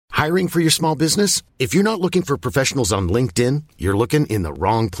Hiring for your small business? If you're not looking for professionals on LinkedIn, you're looking in the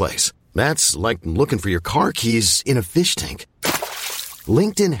wrong place. That's like looking for your car keys in a fish tank.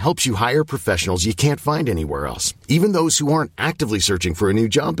 LinkedIn helps you hire professionals you can't find anywhere else, even those who aren't actively searching for a new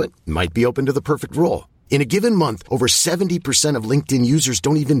job but might be open to the perfect role. In a given month, over 70% of LinkedIn users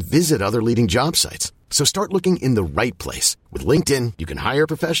don't even visit other leading job sites. So start looking in the right place. With LinkedIn, you can hire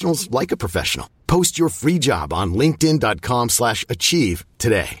professionals like a professional. Post your free job on linkedin.com/achieve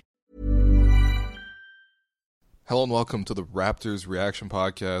today. Hello and welcome to the Raptors Reaction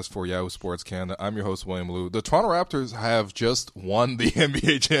Podcast for Yahoo Sports Canada. I'm your host, William Liu. The Toronto Raptors have just won the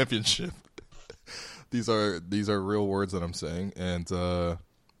NBA championship. These are real words that I'm saying. And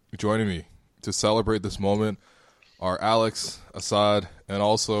joining me to celebrate this moment are Alex, Assad, and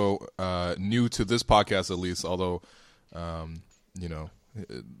also new to this podcast at least, although,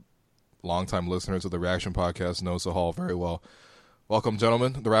 longtime listeners of the Reaction Podcast know Sahal very well. Welcome,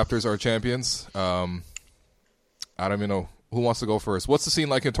 gentlemen. The Raptors are champions. I don't even know who wants to go first. What's the scene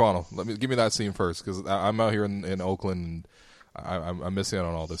like in Toronto? Give me that scene first, because I'm out here in Oakland, and I'm missing out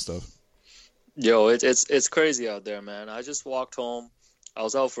on all this stuff. Yo, it's crazy out there, man. I just walked home. I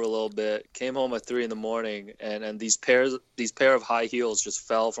was out for a little bit. Came home at 3 a.m, and these pair of high heels just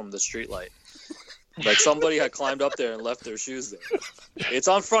fell from the streetlight. Like somebody had climbed up there and left their shoes there. It's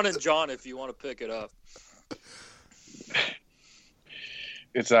on Front and John if you want to pick it up.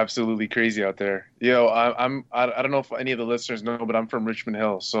 It's absolutely crazy out there. Yo, I don't know if any of the listeners know, but I'm from Richmond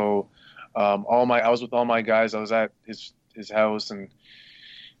Hill. So I was with all my guys. I was at his house, and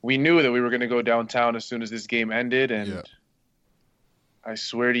we knew that we were going to go downtown as soon as this game ended. And yeah. I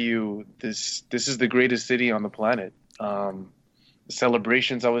swear to you, this is the greatest city on the planet. The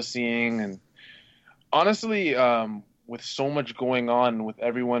celebrations I was seeing, and honestly, with so much going on, with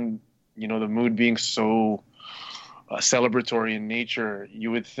everyone, the mood being so celebratory in nature, you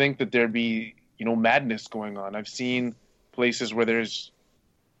would think that there'd be, madness going on. I've seen places where there's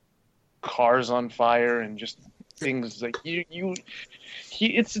cars on fire and just things like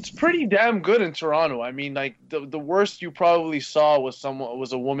it's pretty damn good in Toronto. I mean, like the worst you probably saw was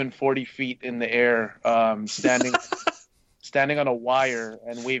a woman 40 feet in the air, standing on a wire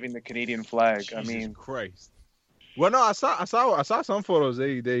and waving the Canadian flag. Jesus Christ. Well, no, I saw some photos.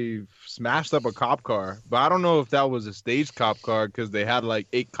 They smashed up a cop car, but I don't know if that was a staged cop car because they had like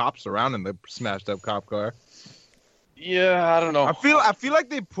 8 cops surrounding the smashed up cop car. Yeah, I don't know. I feel like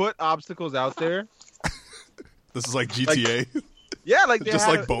they put obstacles out there. This is like GTA. Yeah, like just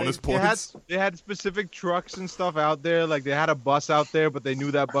like bonus points. They had specific trucks and stuff out there. Like they had a bus out there, but they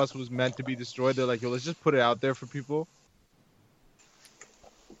knew that bus was meant to be destroyed. They're like, yo, let's just put it out there for people.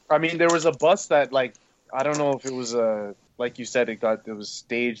 I mean, there was a bus that like. I don't know if it was like you said, it was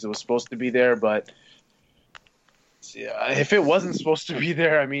staged. It was supposed to be there, but if it wasn't supposed to be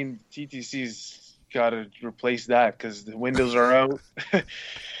there, I mean, TTC's got to replace that because the windows are out.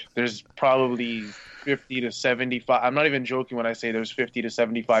 There's probably 50 to 75. I'm not even joking when I say there's 50 to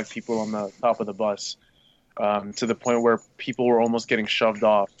 75 people on the top of the bus, to the point where people were almost getting shoved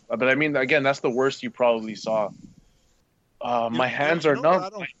off. But I mean, again, that's the worst you probably saw. My hands are numb.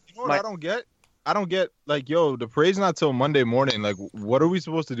 I don't get, like, yo, the parade's not till Monday morning. Like, what are we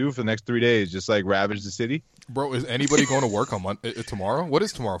supposed to do for the next 3 days? Just, like, ravage the city? Bro, is anybody going to work on tomorrow? What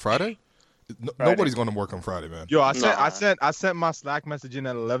is tomorrow, Friday? Nobody's going to work on Friday, man. Yo, I sent my Slack message in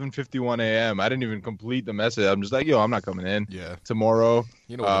at 11:51 a.m. I didn't even complete the message. I'm just like, yo, I'm not coming in tomorrow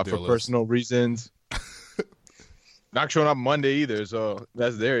for personal reasons. Not showing up Monday either, so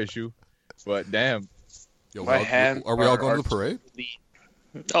that's their issue. But, damn. Yo, are we all going to the parade?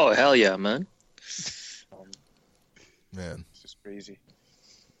 Oh, hell yeah, man. Man, it's just crazy.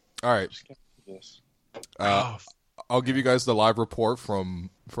 All right, I'll give you guys the live report from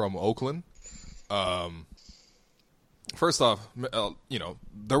Oakland. First off,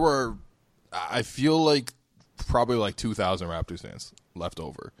 there were, I feel like probably like 2,000 Raptors fans left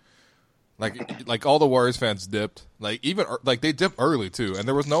over. Like all the Warriors fans dipped. Like they dipped early too, and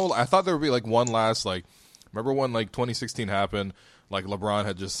there was no. I thought there would be like one last like. Remember when like 2016 happened? Like LeBron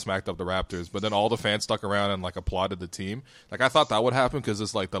had just smacked up the Raptors, but then all the fans stuck around and like applauded the team. Like I thought that would happen because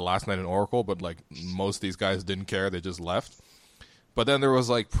it's like the last night in Oracle, but like most of these guys didn't care; they just left. But then there was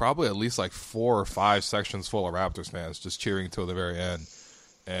like probably at least like 4 or 5 sections full of Raptors fans just cheering till the very end,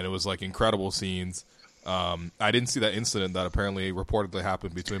 and it was like incredible scenes. I didn't see that incident that apparently reportedly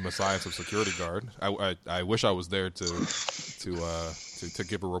happened between Masai and some security guard. I wish I was there to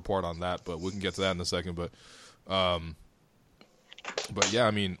give a report on that, but we can get to that in a second. But yeah,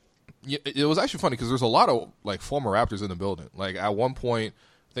 I mean, it was actually funny because there's a lot of like former Raptors in the building. Like at one point,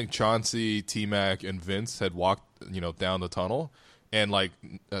 I think Chauncey, T-Mac, and Vince had walked down the tunnel, and like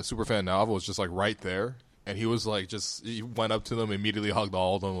Superfan Nalva was just like right there, and he was like he went up to them, immediately hugged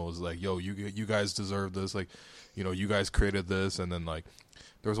all of them, and was like, "Yo, you guys deserve this. Like, you know, you guys created this." And then like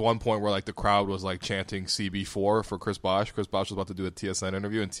there was one point where like the crowd was like chanting CB4 for Chris Bosh. Chris Bosh was about to do a TSN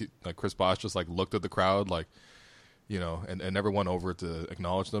interview, and like Chris Bosh just like looked at the crowd like, you know, and never went over to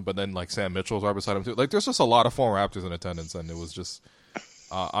acknowledge them. But then like Sam Mitchell was right beside him too. Like there's just a lot of former Raptors in attendance, and it was just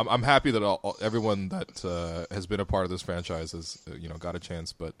I'm happy that everyone that has been a part of this franchise has got a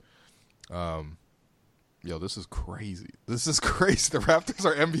chance. But yo, this is crazy. This is crazy. The Raptors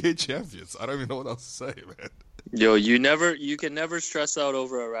are NBA champions. I don't even know what else to say, man. Yo, you can never stress out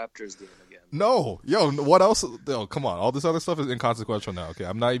over a Raptors game again. No, yo, what else? Yo, come on, all this other stuff is inconsequential now. Okay,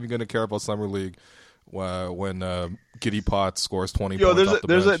 I'm not even gonna care about summer league when Giddy Potts scores 20 points off the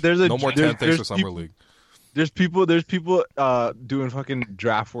bench. No more 10 things for summer league. There's people doing fucking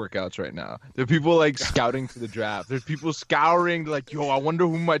draft workouts right now. There are people like scouting for the draft. There's people scouring like, yo, I wonder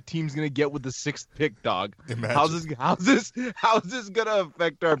who my team's gonna get with the 6th pick, dog. Imagine. How's this gonna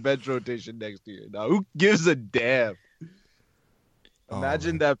affect our bench rotation next year? Now, who gives a damn?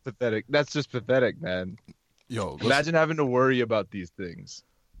 Imagine that pathetic. That's just pathetic, man. Yo, imagine having to worry about these things.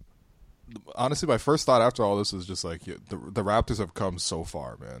 Honestly, my first thought after all this is just like the Raptors have come so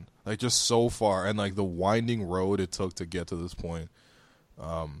far, man. Like just so far, and like the winding road it took to get to this point.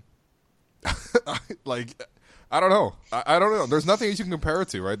 Like I don't know. I don't know. There's nothing you can compare it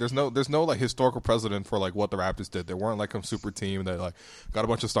to, right? There's no like historical precedent for like what the Raptors did. They weren't like a super team that like got a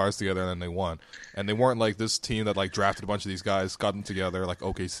bunch of stars together and then they won. And they weren't like this team that like drafted a bunch of these guys, got them together like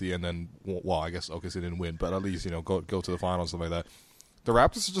OKC, and then I guess OKC didn't win, but at least go to the finals, stuff like that. The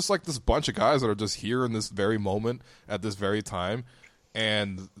Raptors are just like this bunch of guys that are just here in this very moment at this very time,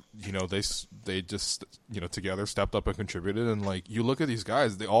 and they just together stepped up and contributed. And like you look at these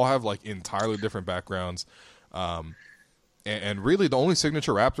guys, they all have like entirely different backgrounds, and really the only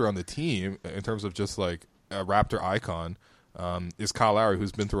signature Raptor on the team in terms of just like a Raptor icon is Kyle Lowry,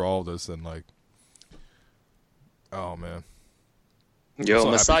 who's been through all of this. And like, oh man. Yo,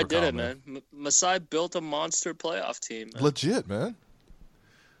 Masai did it, man. Masai built a monster playoff team, man. Legit, man.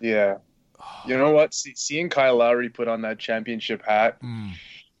 Yeah. You know what? Seeing Kyle Lowry put on that championship hat.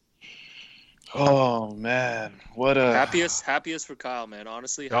 Oh, man. What a... Happiest for Kyle, man.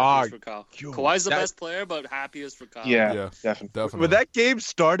 Honestly, happiest for Kyle. Kawhi's the best player, but happiest for Kyle. Yeah, definitely. When that game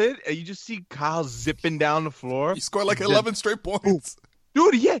started, and you just see Kyle zipping down the floor. He scored like 11 straight points.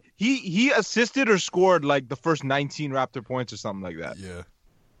 Dude, yeah. He assisted or scored like the first 19 Raptor points or something like that. Yeah.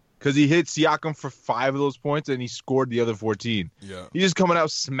 Because he hit Siakam for 5 of those points, and he scored the other 14. Yeah. He's just coming out,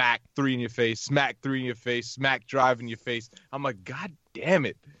 smack 3 in your face, smack 3 in your face, smack drive in your face. I'm like, God damn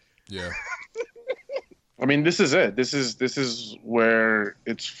it. Yeah. I mean, this is it. This is where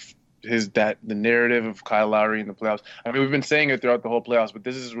it's the narrative of Kyle Lowry in the playoffs. I mean, we've been saying it throughout the whole playoffs, but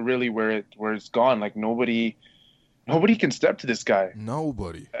this is really where it's gone. Like nobody can step to this guy.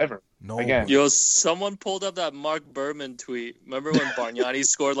 Nobody ever. No. Again. Yo, someone pulled up that Mark Berman tweet. Remember when Bargnani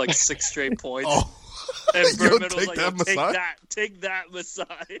scored like 6 straight points? Oh. And Berman was like, take that, Masai.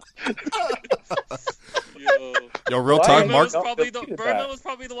 Yo, real talk, Mark. Berman was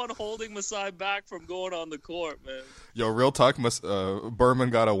probably the one holding Masai back from going on the court, man. Yo, real talk, Berman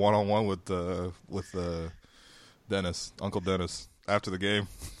got a one-on-one with Dennis, Uncle Dennis, after the game.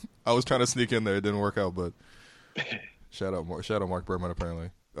 I was trying to sneak in there. It didn't work out, but shout out Mark Berman, apparently.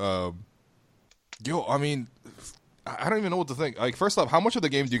 Yo, I mean, I don't even know what to think. Like, first off, how much of the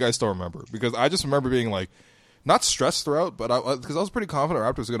game do you guys still remember? Because I just remember being like, not stressed throughout, but because I was pretty confident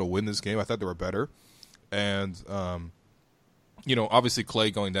Raptors were going to win this game. I thought they were better, and obviously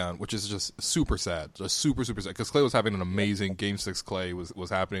Klay going down, which is just super sad, just super sad. Because Klay was having an amazing Game 6. Klay was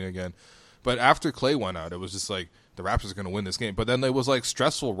happening again, but after Klay went out, it was just like the Raptors are going to win this game. But then it was like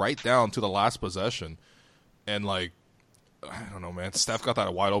stressful right down to the last possession, and like, I don't know, man. Steph got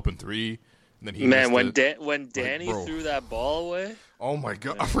that wide open 3. And then when Danny threw that ball away. Oh my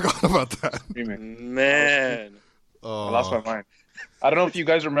God, I forgot about that. Man, I lost my mind. I don't know if you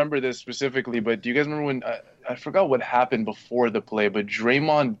guys remember this specifically, but do you guys remember when I forgot what happened before the play? But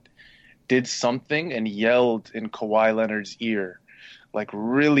Draymond did something and yelled in Kawhi Leonard's ear, like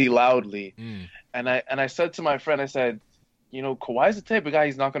really loudly. And I said to my friend, I said, Kawhi's the type of guy,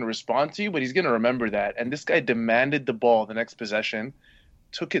 he's not going to respond to you, but he's going to remember that. And this guy demanded the ball the next possession,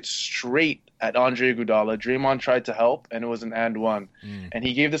 took it straight at Andre Iguodala. Draymond tried to help, and it was an and one. And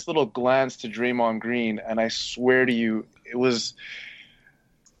he gave this little glance to Draymond Green, and I swear to you,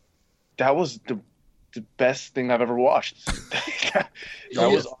 that was the best thing I've ever watched. that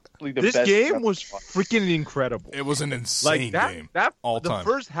was honestly the best. This game was freaking incredible. It was an insane game. That all time.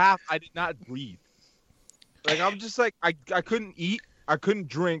 The first half, I did not breathe. Like I'm just like I couldn't eat, I couldn't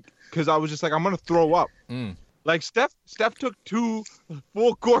drink because I was just like I'm gonna throw up. Like Steph took 2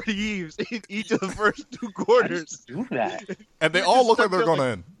 full court heaves in each of the first 2 quarters. Do that, and they all look like they're gonna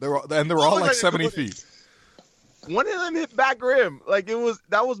end. They were all like 70 feet. One of them hit back rim. Like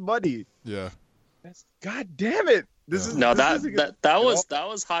that was muddy. Yeah. God damn it. That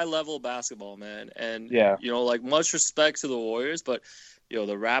was high level basketball, man. And like much respect to the Warriors, but the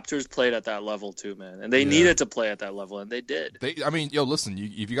Raptors played at that level too, man. And they needed to play at that level, and they did. Listen,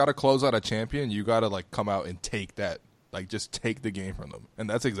 if you got to close out a champion, you got to like come out and take that, like just take the game from them. And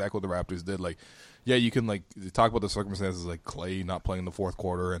that's exactly what the Raptors did. Like, yeah, you can like talk about the circumstances, like Klay not playing the fourth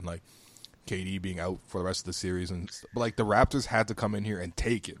quarter and like KD being out for the rest of the series, but like the Raptors had to come in here and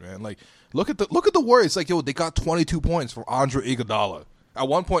take it, man. Like, look at the Warriors. Like, they got 22 points from Andre Iguodala. At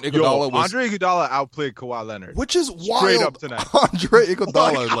one point, Andre Iguodala outplayed Kawhi Leonard, which is wild. Straight up tonight. Andre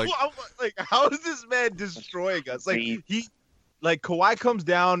Iguodala, how is this man destroying us? Like Kawhi comes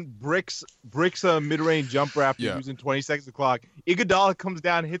down, bricks a mid-range jumper after using 20 seconds of clock. Iguodala comes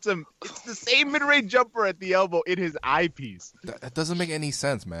down, hits him. It's the same mid-range jumper at the elbow in his eyepiece. That doesn't make any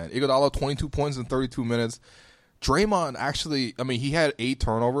sense, man. Iguodala 22 points in 32 minutes. Draymond actually, he had 8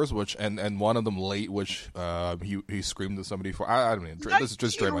 turnovers, which and one of them late, which he screamed at somebody for. I don't mean, this is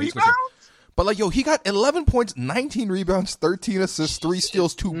just Draymond. But he got 11 points, 19 rebounds, 13 assists, 3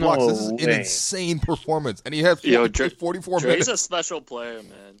 steals, 2 blocks. This is an insane performance, and he had 44 minutes. He's a special player,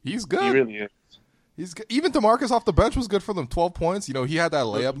 man. He's good. He really is. He's good. Even DeMarcus off the bench was good for them. 12 points. He had that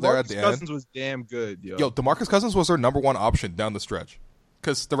layup there at the end. DeMarcus Cousins was damn good, yo. DeMarcus Cousins was their number 1 option down the stretch.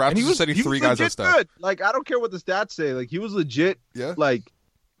 Because the Raptors were setting 3 guys at step. Like, I don't care what the stats say. Like, he was legit. Yeah. Like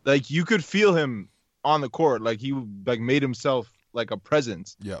you could feel him on the court. Like, he made himself like a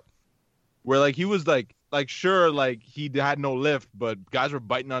presence. Yep. Where he was like sure, he had no lift, but guys were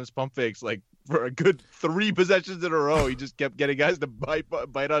biting on his pump fakes like for a good 3 possessions in a row. He just kept getting guys to bite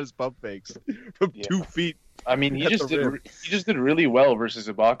on his pump fakes from 2 feet. He just did really well versus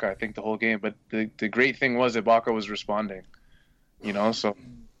Ibaka, I think, the whole game. But the great thing was Ibaka was responding. So.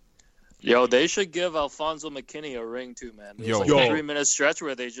 They should give Alfonso McKinney a ring too, man. There's a 3-minute stretch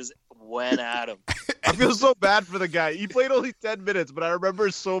where they just went at him. I feel so bad for the guy. He played only 10 minutes, but I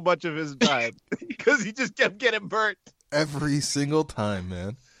remember so much of his time because he just kept getting burnt. Every single time,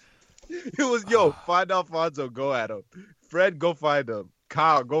 man. It was, find Alfonso, go at him. Fred, go find him.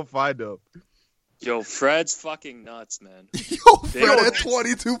 Kyle, go find him. Fred's fucking nuts, man. Fred had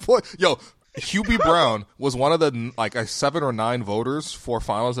 22 points. Hubie Brown was one of the 7 or 9 voters for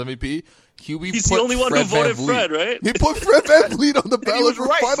Finals MVP. He's the only one who voted Fred, right? He put Fred VanVleet on the ballot for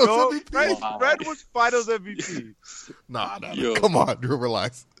Finals MVP. Fred was Finals MVP. Nah. Come on, Drew,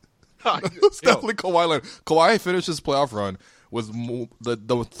 relax. It's definitely Kawhi Leonard. Kawhi finished his playoff run with the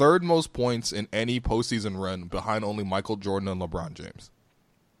 3rd most points in any postseason run, behind only Michael Jordan and LeBron James.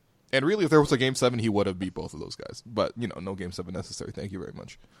 And really, if there was a Game 7, he would have beat both of those guys. But, no Game 7 necessary. Thank you very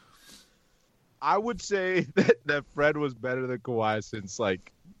much. I would say that Fred was better than Kawhi since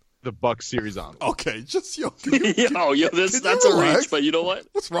the Bucks series on. Okay, just that's a reach, but you know what?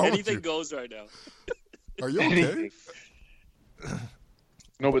 What's wrong Anything with you? goes right now. Are you okay?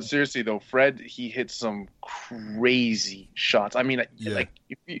 No, but seriously though, Fred, he hit some crazy shots.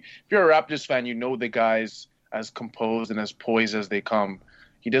 If you're a Raptors fan, the guy's as composed and as poised as they come.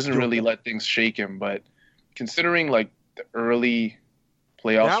 He doesn't really let things shake him, but considering the early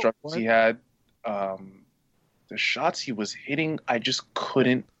playoff struggles he had, the shots he was hitting, I just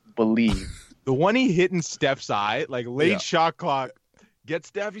couldn't believe. The one he hit in Steph's eye, late shot clock, get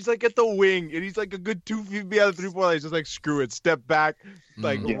Steph, he's at the wing, and he's a good 2 feet behind the 3-point line. He's just screw it, step back,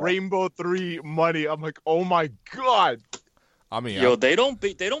 rainbow 3 money. I'm oh my God. They don't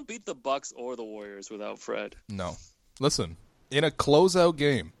beat the Bucks or the Warriors without Fred. No. Listen, in a closeout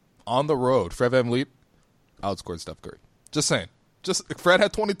game on the road, Fred VanVleet outscored Steph Curry. Just saying. Fred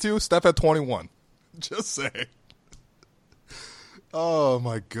had 22, Steph had 21. Just saying. Oh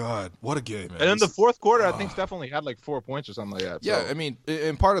my God, what a game! Man. And in the fourth quarter, I think Steph only had 4 points or something like that. Yeah,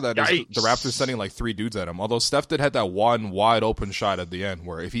 and part of that is the Raptors sending 3 dudes at him. Although Steph did have that one wide open shot at the end,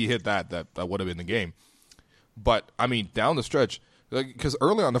 where if he hit that would have been the game. But down the stretch, because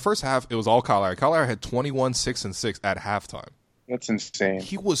early on the first half, it was all Kyle Lowry. Kyle Lowry had 21, 6, and 6 at halftime. That's insane.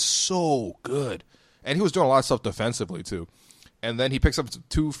 He was so good, and he was doing a lot of stuff defensively too. And then he picks up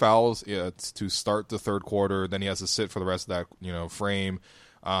 2 fouls to start the third quarter. Then he has to sit for the rest of that frame.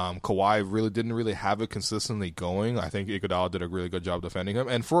 Kawhi didn't really have it consistently going. I think Iguodala did a really good job defending him.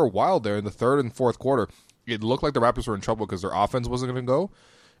 And for a while there, in the third and fourth quarter, it looked like the Raptors were in trouble because their offense wasn't going to go.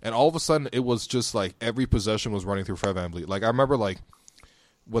 And all of a sudden, it was just every possession was running through Fred VanVleet. I remember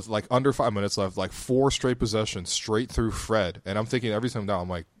with like under 5 minutes left, like 4 straight possessions straight through Fred. And I'm thinking every time down, I'm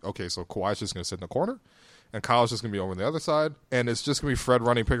like, okay, so Kawhi's just going to sit in the corner, and Kyle's just going to be over on the other side, and it's just going to be Fred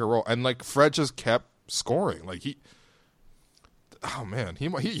running pick and roll. And like Fred just kept scoring. Like oh man, he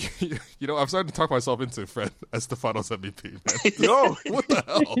you know, I'm starting to talk myself into Fred as the Finals MVP. Man. No, what the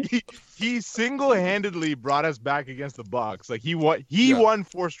hell? He single-handedly brought us back against the Bucks. Like he won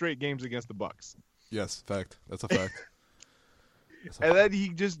 4 straight games against the Bucks. Yes, fact. That's a fact. And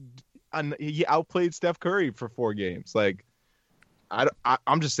then he outplayed Steph Curry for 4 games. Like,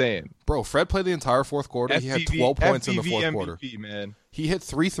 I'm just saying, bro. Fred played the entire fourth quarter. He had 12 points in the fourth MVP, quarter. Man, he hit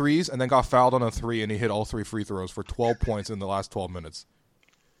 3 threes and then got fouled on a 3, and he hit all 3 free throws for 12 points in the last 12 minutes.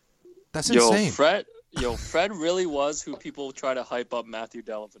 That's insane. Fred really was who people try to hype up Matthew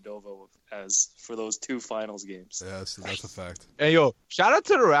Dellavedova as for those 2 finals games. Yeah, that's a fact. Hey, shout out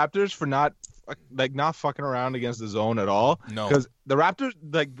to the Raptors for not fucking around against the zone at all. No, because the Raptors,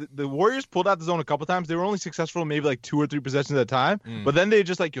 like the Warriors, pulled out the zone a couple times. They were only successful maybe like 2 or 3 possessions at a time. But then they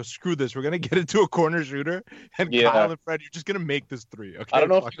just like, screw this. We're gonna get into a corner shooter, and Kyle and Fred, you're just gonna make this 3. Okay, I don't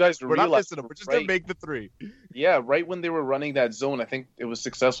know if you guys we're not missing them. We're just gonna make the 3. Yeah, right when they were running that zone, I think it was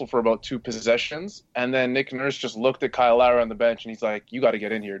successful for about 2 possessions, and then Nick Nurse just looked at Kyle Lowry on the bench, and he's like, "You got to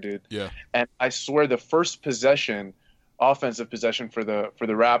get in here, dude." Yeah. And I swear, the first possession, offensive possession for the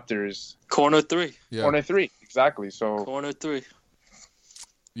Raptors, corner 3. Yeah. Corner 3, exactly. So corner 3.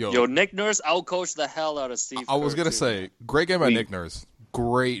 Yo, Nick Nurse outcoached the hell out of Steve. I was gonna say, great game by Nick Nurse.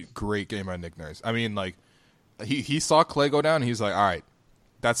 Great game by Nick Nurse. I mean, like, he saw Clay go down, and he's like, all right,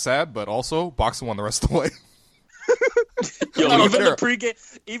 that's sad, but also boxing won the rest of the way. Yo,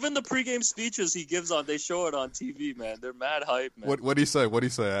 even the pregame speeches he gives they show it on TV, man. They're mad hype, man. What do you say?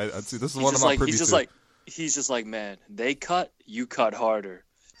 I see. This is one of my privy to. He's just like, man, they cut, you cut harder.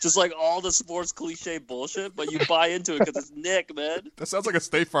 Just like all the sports cliche bullshit, but you buy into it because it's Nick, man. That sounds like a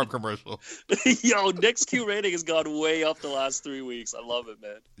State Farm commercial. Yo, Nick's Q rating has gone way up the last 3 weeks. I love it,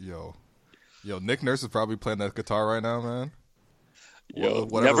 man. Yo, Nick Nurse is probably playing that guitar right now, man. Yo,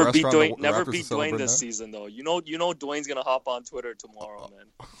 never beat Dwayne this season, though. You know, Dwayne's gonna hop on Twitter tomorrow,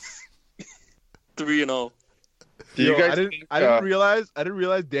 man. 3-0. I didn't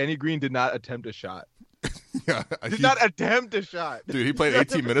realize Danny Green did not attempt a shot. Yeah, did not attempt a shot. Dude, he played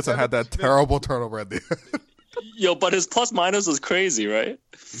 18 minutes and had that terrible turnover at the end. Yo, but his plus minus was crazy, right?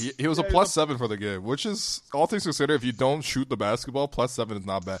 He was a +7 for the game, which is, all things considered, if you don't shoot the basketball, +7 is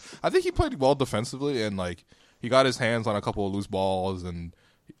not bad. I think he played well defensively, and like he got his hands on a couple of loose balls, and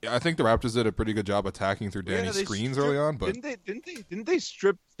I think the Raptors did a pretty good job attacking through Danny's screens early on. But didn't they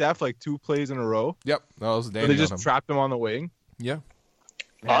strip Steph like 2 plays in a row? Yep, that was Danny. They just trapped him on the wing. Yeah.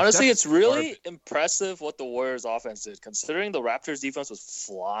 Man, honestly, it's really impressive what the Warriors' offense did, considering the Raptors' defense was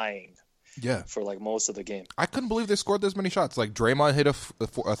flying. Yeah, for like most of the game. I couldn't believe they scored this many shots. Like Draymond hit a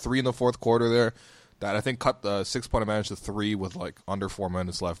 3 in the fourth quarter there, that I think cut the 6-point advantage to 3 with like under 4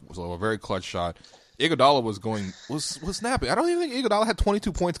 minutes left. So a very clutch shot. Iguodala was snapping. I don't even think Iguodala had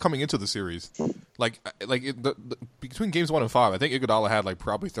 22 points coming into the series. Between games 1 and 5, I think Iguodala had like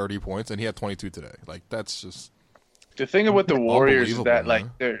probably 30 points, and he had 22 today. Like that's just. The thing about the Warriors is that like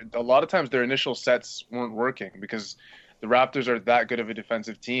a lot of times their initial sets weren't working because the Raptors are that good of a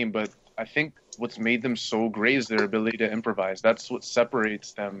defensive team. But I think what's made them so great is their ability to improvise. That's what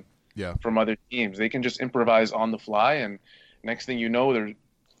separates them from other teams. They can just improvise on the fly, and next thing you know, they're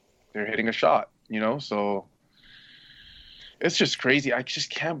hitting a shot. You know, so it's just crazy. I just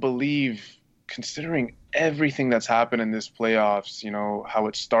can't believe, considering everything that's happened in this playoffs. You know how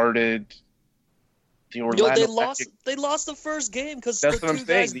it started. They lost the first game because the 2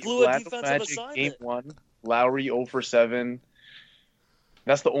 guys blew a defensive assignment. Game 1, Lowry 0 for 7.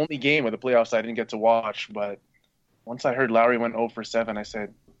 That's the only game of the playoffs I didn't get to watch. But once I heard Lowry went 0 for 7, I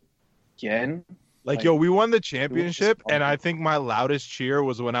said, again? Like, we won the championship, and I think my loudest cheer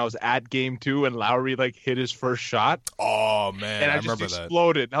was when I was at Game 2 and Lowry like hit his first shot. Oh man, and I remember just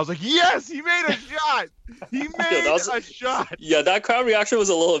exploded. And I was like, "Yes, he made a shot! He made a shot!" Yeah, that crowd reaction was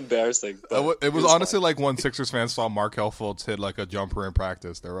a little embarrassing. It was honestly fun. Like when Sixers fans saw Markelle Fultz hit like a jumper in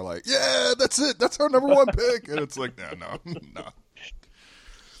practice, they were like, "Yeah, that's it. That's our number 1 pick." And it's like, no.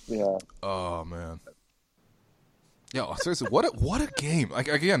 Yeah. Oh man. Yo, seriously, what a game! Like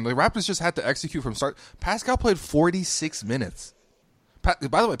again, the Raptors just had to execute from start. Pascal played 46 minutes. By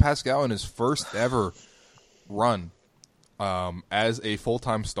the way, Pascal in his first ever run as a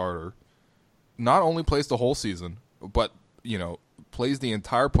full-time starter, not only plays the whole season, but plays the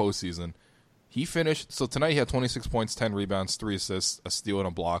entire postseason. He finished tonight. He had 26 points, 10 rebounds, 3 assists, a steal, and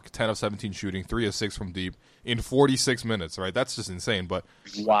a block. 10 of 17 shooting, 3 of 6 from deep in 46 minutes. Right, that's just insane. But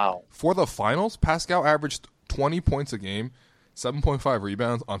wow, for the finals, Pascal averaged 20 points a game, 7.5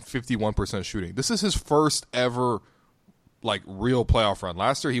 rebounds on 51% shooting. This is his first ever like real playoff run.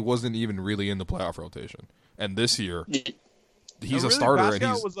 Last year he wasn't even really in the playoff rotation, and this year he's a starter.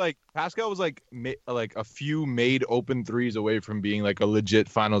 Pascal was like a few made open threes away from being like a legit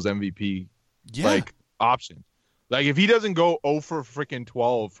Finals MVP like option. Like if he doesn't go 0 for freaking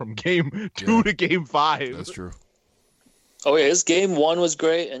 12 from game 2 to game 5, that's true. Oh yeah, his game 1 was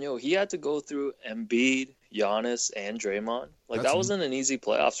great, and he had to go through Embiid, Giannis, and Draymond. Like that wasn't an easy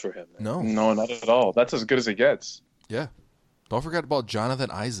playoffs for him. Man. No, not at all. That's as good as it gets. Yeah. Don't forget about Jonathan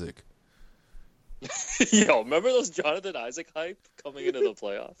Isaac. Yo, remember those Jonathan Isaac hype coming into the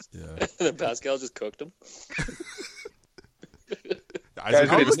playoffs? Yeah. And then Pascal just cooked him. I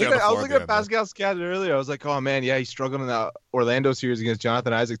was looking at Pascal's stats earlier. I was like, oh man, yeah, he's struggling in that Orlando series against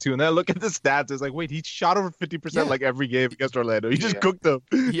Jonathan Isaac too. And then I look at the stats. It's like, wait, he shot over 50% like every game against Orlando. He just cooked them.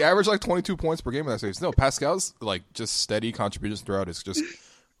 He averaged like 22 points per game in that series. No, Pascal's like just steady contributions throughout. It's just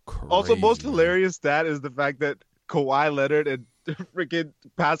crazy. Also, most hilarious stat is the fact that Kawhi Leonard and freaking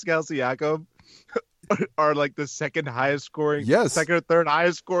Pascal Siakam are like the second or third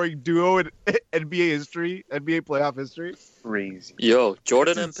highest scoring duo in NBA history, NBA playoff history. Crazy. Yo,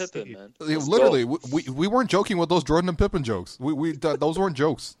 Jordan and Pippen, man. Literally, we weren't joking with those Jordan and Pippen jokes. Those weren't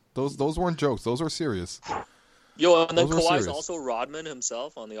jokes. Those weren't jokes. Those were serious. Yo, and then Kawhi's also Rodman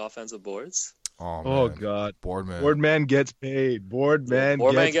himself on the offensive boards. Oh God, Boardman gets paid. Boardman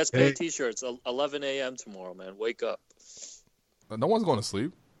gets paid. T-shirts. 11 a.m. tomorrow, man. Wake up. No one's going to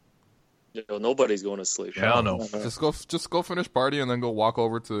sleep. Yo, nobody's going to sleep. Hell no. Just go finish party and then go walk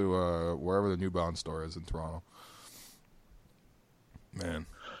over to wherever the New Balance store is in Toronto. Man.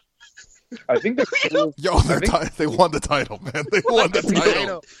 I think they won the title, man. They won the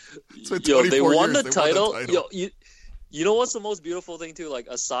title. Yo, they won the title. Yo, you know what's the most beautiful thing too? Like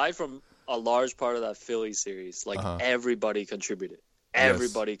aside from a large part of that Philly series, like everybody contributed.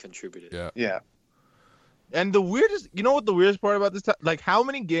 Everybody contributed. Yeah. Yeah. And the weirdest, you know what the weirdest part about this? Like, how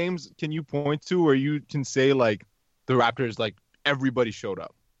many games can you point to where you can say like the Raptors, like everybody showed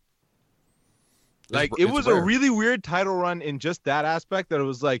up? Like it was rare. A really weird title run in just that aspect that it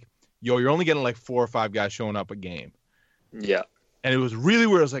was like, yo, you're only getting like 4 or 5 guys showing up a game. Yeah. And it was really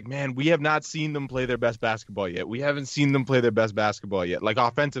weird. It was like, man, we have not seen them play their best basketball yet. We haven't seen them play their best basketball yet. Like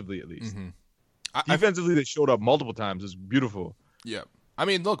offensively, at least. Mm-hmm. Defensively, they showed up multiple times. It was beautiful. Yeah. I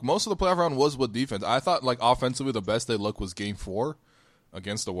mean, look, most of the playoff round was with defense. I thought, like, offensively, the best they looked was Game 4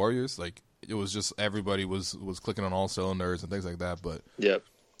 against the Warriors. Like, it was just everybody was clicking on all cylinders and things like that. But,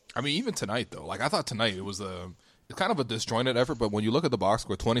 I mean, even tonight, though, like, I thought tonight it was kind of a disjointed effort. But when you look at the box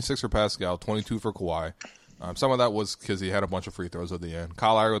score, 26 for Pascal, 22 for Kawhi. Some of that was because he had a bunch of free throws at the end.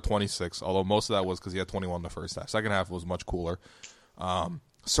 Kyle Lowry with 26, although most of that was because he had 21 in the first half. Second half was much cooler.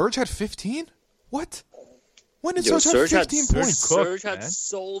 Serge had 15? What? When did Serge have 15 points? Serge had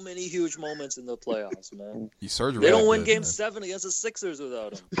so many huge moments in the playoffs, man. They don't win Game 7 against the Sixers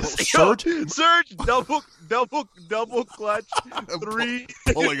without him. Surge, double clutch, 3.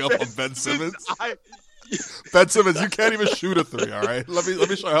 Pulling up on Ben Simmons. Ben Simmons, you can't even shoot a 3, all right? Let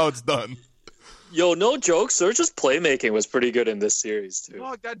me show you how it's done. Yo, no joke. Serge's playmaking was pretty good in this series, too.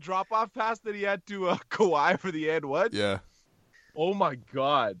 Fuck, that drop-off pass that he had to Kawhi for the end, what? Yeah. Oh, my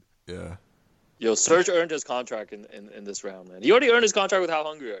God. Yeah. Yo, Serge earned his contract in this round, man. He already earned his contract with How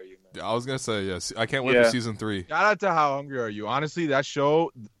Hungry Are You, man? Yeah, I was going to say, yes. I can't wait for season 3. Shout out to How Hungry Are You. Honestly, that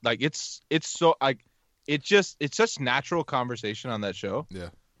show, like, it's so, like, it's such natural conversation on that show. Yeah.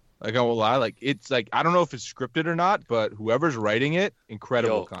 Like, I won't lie. Like, it's like, I don't know if it's scripted or not, but whoever's writing it,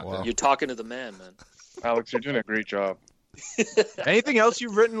 incredible content. Wow. You're talking to the man, man. Alex, you're doing a great job. Anything else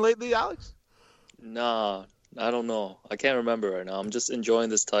you've written lately, Alex? Nah, I don't know. I can't remember right now. I'm just enjoying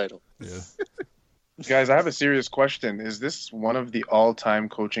this title. Yeah. Guys, I have a serious question. Is this one of the all-time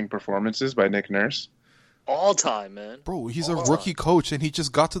coaching performances by Nick Nurse? All time, man. Bro, he's a rookie coach, and he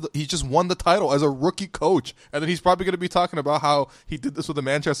just won the title as a rookie coach, and then he's probably going to be talking about how he did this with the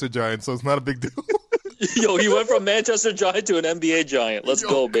Manchester Giants, so it's not a big deal. Yo, he went from Manchester Giant to an NBA Giant. Let's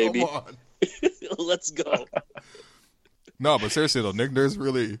go, baby. Let's go. No, but seriously though, Nick Nurse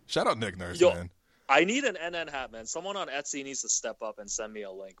really shout out Nick Nurse, man. I need an NN hat, man. Someone on Etsy needs to step up and send me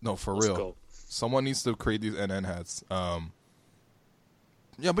a link. No, for real. Go. Someone needs to create these NN hats.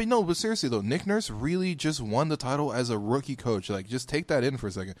 Yeah, but seriously though, Nick Nurse really just won the title as a rookie coach. Like, just take that in for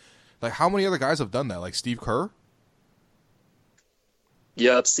a second. Like, how many other guys have done that? Like Steve Kerr?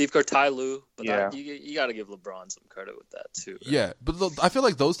 Yeah, Steve Kerr, Ty Lue. But you got to give LeBron some credit with that too. Right? Yeah, but I feel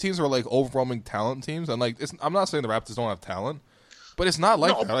like those teams are like overwhelming talent teams, and like I'm not saying the Raptors don't have talent, but it's not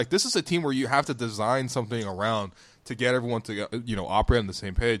like that. Like, this is a team where you have to design something around to get everyone to operate on the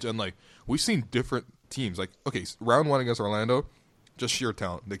same page, and like we've seen different teams. Like, okay, round 1 against Orlando, just sheer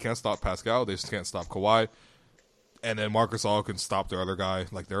talent. They can't stop Pascal. They just can't stop Kawhi. And then Marc Gasol can stop their other guy,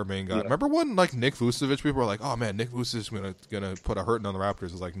 like their main guy. Yeah. Remember when like Nick Vucevic, people were like, "Oh man, Nick Vucevic is gonna put a hurting on the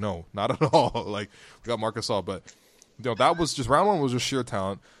Raptors." It's like, no, not at all. Like we got Marc Gasol, but that was just round 1 was just sheer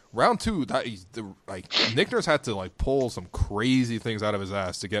talent. Round 2, Nick Nurse had to like pull some crazy things out of his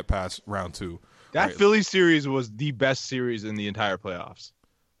ass to get past round 2. That Philly series was the best series in the entire playoffs.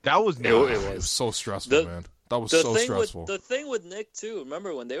 That was it was so stressful, man. That was so stressful. The thing with Nick too.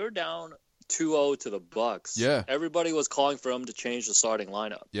 Remember when they were down 2-0 to the Bucks? Yeah. Everybody was calling for him to change the starting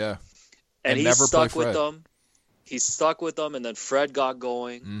lineup. Yeah. And he stuck with them. He stuck with them, and then Fred got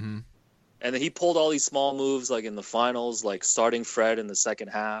going. Mm-hmm. And then he pulled all these small moves, like in the finals, like starting Fred in the second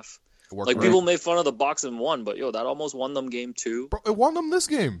half. Like people made fun of the Bucks and won, but that almost won them game 2. Bro, it won them this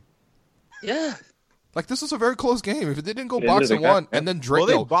game. Yeah. Like this was a very close game. If it didn't go box and one, and then Drake,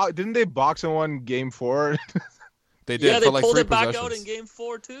 didn't they box and won game 4? They did. Yeah, they for like pulled 3 it back possessions. out in game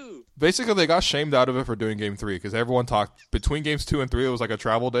 4 too. Basically, they got shamed out of it for doing game 3 because everyone talked between games 2 and 3. It was like a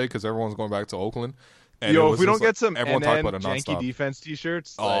travel day because everyone's going back to Oakland. And if we don't get some janky defense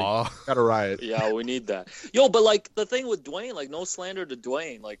T-shirts, got a riot. Yeah, we need that. But like the thing with Dwayne, like no slander to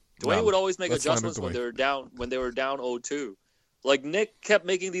Dwayne, like Dwayne would always make adjustments when they were down 0-2. Like Nick kept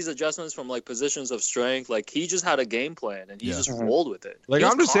making these adjustments from like positions of strength. Like he just had a game plan and he just rolled with it. Like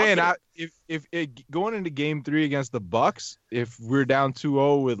I'm just saying, if going into game 3 against the Bucks, if we're down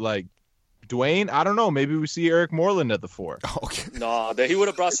 2-0 with like Dwayne, I don't know. Maybe we see Eric Moreland at the 4. Okay. No, he would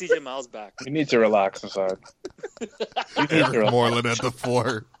have brought CJ Miles back. You need to relax, Asad. Eric Moreland at the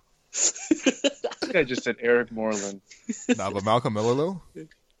 4. This guy just said Eric Moreland. Nah, but Malcolm Miller though.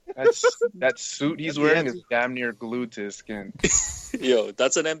 That suit he's wearing is damn near glued to his skin.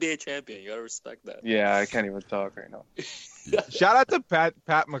 That's an NBA champion. You gotta respect that. Yeah, I can't even talk right now. Shout out to Pat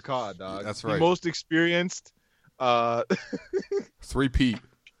McCaw, dog. That's right. The most experienced. 3-peat.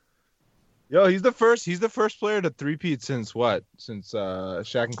 He's the first player to 3-peat since what? Since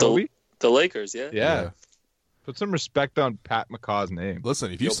Shaq and Kobe? The Lakers, yeah. Yeah. Put some respect on Pat McCaw's name.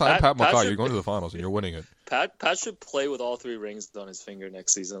 Listen, if you sign Pat McCaw, you're going to the finals and you're winning it. Pat should play with all 3 rings on his finger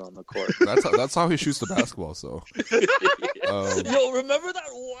next season on the court. That's how he shoots the basketball. So, remember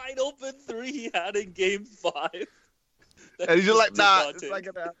that wide open 3 he had in Game 5? And he's just like, nah, it's not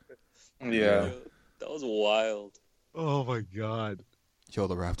gonna happen. Yeah, that was wild. Oh my god. The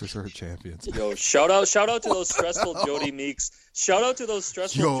Raptors are champions. Shout out to those stressful Jody Meeks. Shout out to those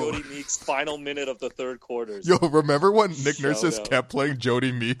stressful Jody Meeks final minute of the third quarters. Remember when Nick Nurse just kept playing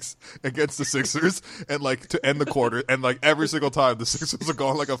Jody Meeks against the Sixers and like to end the quarter, and like every single time the Sixers are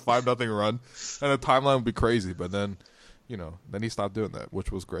going like a 5-0 run, and the timeline would be crazy. But then, then he stopped doing that, which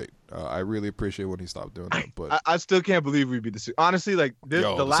was great. I really appreciate when he stopped doing that. But I still can't believe we beat the Sixers. Honestly, like these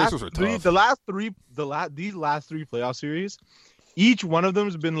last 3 playoff series. Each one of them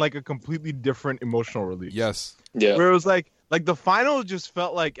has been like a completely different emotional release. Yes. Yeah. Where it was like the final just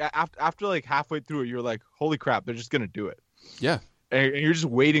felt like after like halfway through it, you're like, holy crap, they're just gonna do it. Yeah. And you're just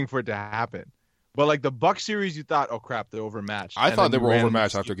waiting for it to happen. But like the Bucks series, you thought, oh crap, they're overmatched. I thought they were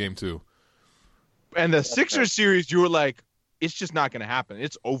overmatched after game 2. And the Sixers series, you were like, it's just not gonna happen.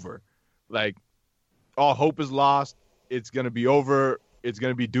 It's over. Like all hope is lost. It's gonna be over. It's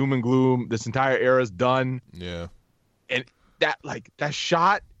gonna be doom and gloom. This entire era is done. Yeah. And that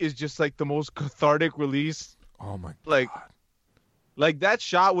shot is just like the most cathartic release. Oh my god! Like that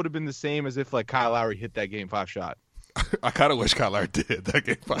shot would have been the same as if like Kyle Lowry hit that Game 5 shot. I kind of wish Kyle Lowry did that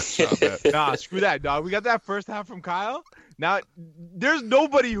Game 5 shot. Man. Nah, screw that, dog. We got that first half from Kyle. Now there's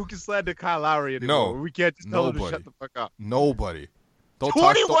nobody who can slander Kyle Lowry anymore. We can't just tell him to shut the fuck up. Nobody.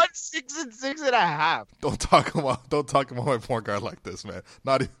 21, 6 and 6.5. Don't talk about my point guard like this, man.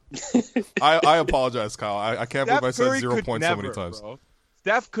 Not even, I apologize, Kyle. I can't believe I said 0 points so many times. Bro.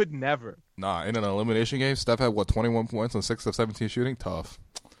 Steph could never. Nah, in an elimination game, Steph had 21 points on 6 of 17 shooting. Tough.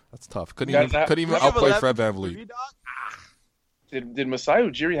 That's tough. Couldn't even outplay Fred VanVleet. Did Masai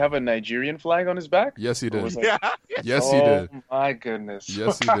Ujiri have a Nigerian flag on his back? Yes, he did. Yes, he did. Oh my goodness.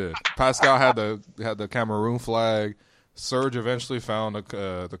 Yes, he did. Pascal had the Cameroon flag. Serge eventually found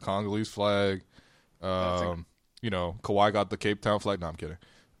the Congolese flag. Kawhi got the Cape Town flag. No, I'm kidding.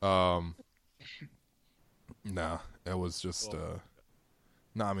 It was just.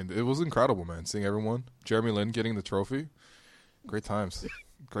 It was incredible, man. Seeing everyone, Jeremy Lin getting the trophy, great times.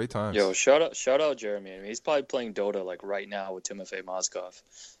 Great times. Shout out Jeremy. I mean, he's probably playing Dota like right now with Timofey Mozgov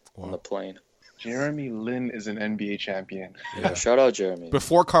on the plane. Jeremy Lin is an NBA champion. Yeah, shout out Jeremy.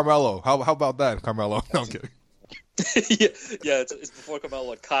 Before Carmelo. How about that, Carmelo? No, I'm kidding. It's before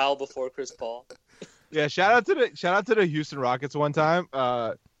Carmelo. Kyle before Chris Paul. Yeah, shout out to the Houston Rockets one time.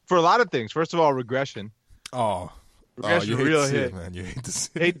 for a lot of things. First of all, regression. You real hate hit, it, man. You hate to see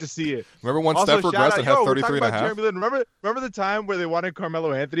it. Hate to see it. Remember when Steph regressed and had 33.5? Remember the time where they wanted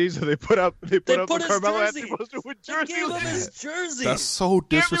Carmelo Anthony, so they put up the Carmelo Anthony poster with jersey. They gave him his jersey. That's so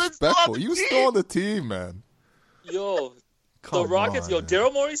disrespectful. You still on the team, man. Yo, the Rockets.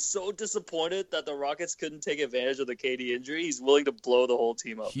 Daryl Morey's so disappointed that the Rockets couldn't take advantage of the KD injury. He's willing to blow the whole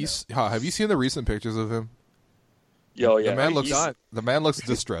team up. Have you seen the recent pictures of him? Yo, yeah. The man looks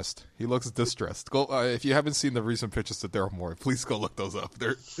distressed. He looks distressed. Go if you haven't seen the recent pictures of Daryl Morey, please go look those up.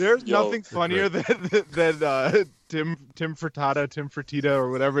 There's nothing funnier than Tim Fertitta, or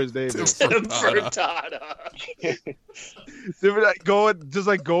whatever his name is. Tim Fertitta.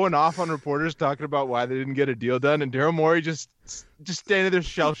 Going off on reporters talking about why they didn't get a deal done, and Daryl Morey just standing there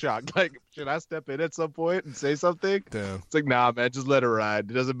shell shocked. Like, should I step in at some point and say something? Damn. It's like, nah, man, just let it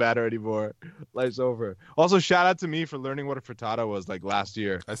ride. It doesn't matter anymore. Life's over. Also, shout out to me for learning what a frittata was like last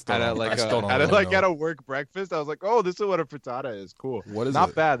year. At a work breakfast. I was like, oh, this is what a frittata is. Cool. What is it?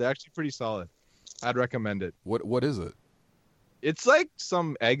 Not bad. They're actually pretty solid. I'd recommend it. What is it? It's like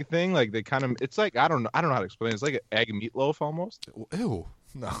some egg thing. Like it's like I don't know how to explain it. It's like an egg meatloaf almost. Ew.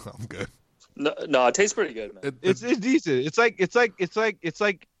 No, I'm good. No, it tastes pretty good, man. It's decent. It's like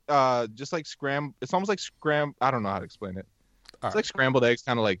just like scram. It's almost like scram. I don't know how to explain it. It's like scrambled eggs,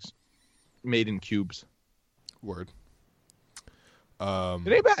 kind of like made in cubes. Word. It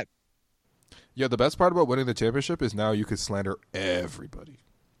ain't bad. Yeah, the best part about winning the championship is now you could slander everybody.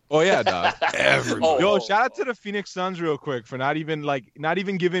 Oh yeah, dog. Everybody. Yo, shout out to the Phoenix Suns real quick for not even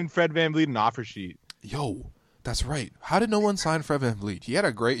giving Fred VanVleet an offer sheet. Yo, that's right. How did no one sign Fred VanVleet? He had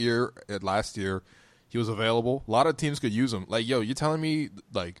a great year last year. He was available. A lot of teams could use him. Like, yo, you telling me,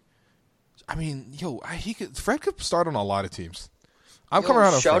 like, I mean, Fred could start on a lot of teams. I'm coming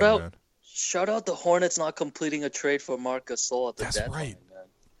around on Fred, man. Shout out the Hornets not completing a trade for Marc Gasol at the deadline. That's right. Man.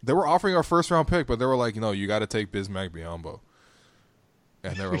 They were offering our first-round pick, but they were like, no, you got to take Bismack Biyombo.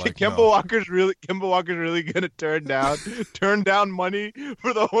 And they were like, Kemba Walker's really gonna turn down money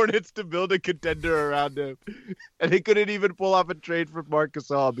for the Hornets to build a contender around him, and they couldn't even pull off a trade for Marc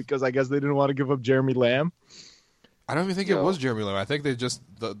Gasol because I guess they didn't want to give up Jeremy Lamb. I don't even think it was Jeremy Lamb. I think they just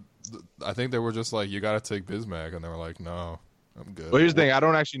I think they were just like, you got to take Bismack, and they were like, no, I'm good. Well, here's the thing: I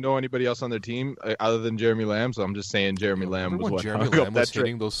don't actually know anybody else on their team other than Jeremy Lamb, so I'm just saying Jeremy Lamb was what Jeremy Lamb was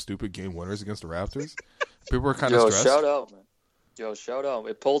hitting those stupid game winners against the Raptors. People were kind of stressed. Shout out, man. Yo, shout out.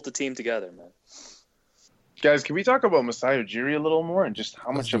 It pulled the team together, man. Guys, can we talk about Masai Ujiri a little more and just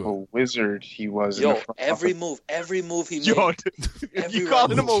how much of a wizard he was? Yo, every move he made. Yo, if you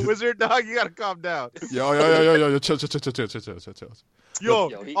calling him a wizard, dog, you got to calm down. Yo, chill. Yo,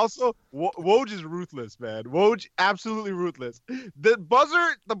 also, Woj is ruthless, man. Woj, absolutely ruthless. The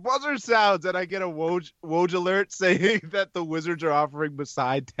buzzer sounds, and I get a Woj alert saying that the Wizards are offering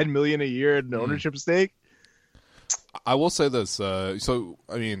Masai $10 million a year in an ownership stake. I will say this. So,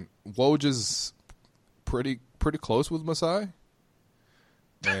 I mean, Woj is pretty close with Masai.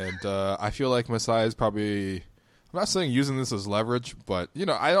 And I feel like Masai is probably... I'm not saying using this as leverage, but, you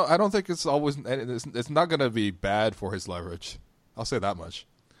know, I don't think it's always... It's not going to be bad for his leverage. I'll say that much.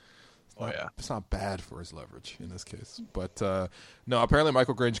 It's not bad for his leverage in this case. But, no, apparently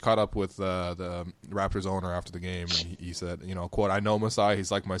Michael Grange caught up with the Raptors owner after the game, and he said, you know, quote, I know Masai.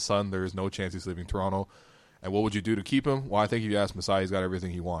 He's like my son. There is no chance he's leaving Toronto. And what would you do to keep him? Well, I think if you ask Masai, he's got everything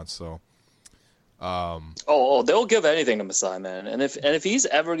he wants. So, they'll give anything to Masai, man. And if he's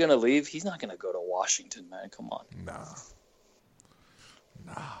ever gonna leave, he's not gonna go to Washington, man. Come on. Nah.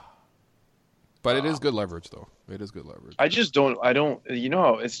 But it is good leverage, though. It is good leverage. I don't. You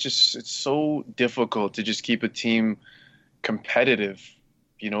know, it's so difficult to just keep a team competitive,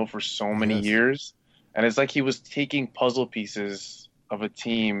 you know, for so many years. And it's like he was taking puzzle pieces of a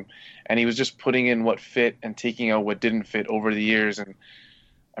team, and he was just putting in what fit and taking out what didn't fit over the years. And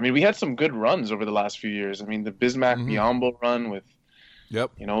I mean, we had some good runs over the last few years. I mean, the Bismack Biyombo run with, you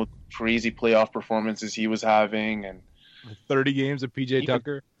know, crazy playoff performances he was having, and 30 games of PJ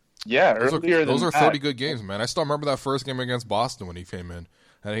Tucker. Yeah, those are 30 good games, man. I still remember that first game against Boston when he came in,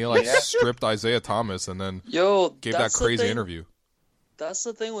 and he stripped Isaiah Thomas, and then gave that crazy interview. That's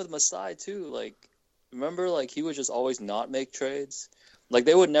the thing with Masai too. Like, remember, like he would just always not make trades. Like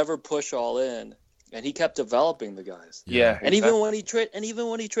they would never push all in, and he kept developing the guys. Yeah, and even when he traded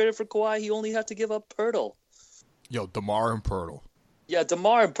for Kawhi, he only had to give up Poeltl. Yo, DeMar and Poeltl. Yeah,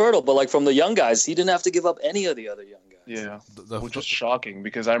 DeMar and Poeltl, but like from the young guys, he didn't have to give up any of the other young guys. Yeah, which was shocking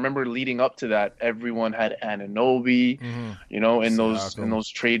because I remember leading up to that, everyone had Anunoby, you know, in those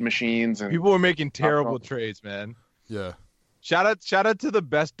trade machines, and people were making terrible trades, man. Yeah. Shout out to the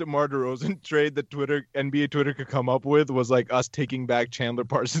best DeMar DeRozan trade that NBA Twitter could come up with was like us taking back Chandler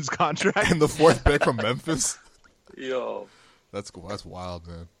Parsons' contract and the 4th pick from Memphis. Yo, that's cool. That's wild,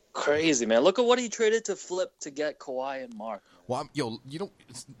 man. Crazy, man. Look at what he traded to flip to get Kawhi and Mark. Well,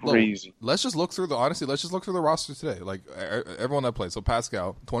 it's crazy. Let's just look through the roster today. Like everyone that played. So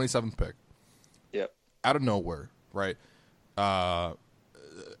Pascal, 27th pick. Yep. Out of nowhere, right?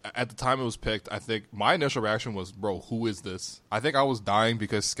 At the time it was picked, I think my initial reaction was, bro, who is this? I think I was dying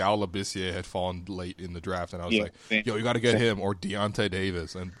because Skal Labissiere had fallen late in the draft, and I was like, yo, you got to get him or Deontay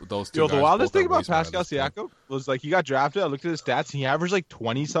Davis. And those two guys. The wildest thing about Pascal Siakam was like he got drafted. I looked at his stats, and he averaged like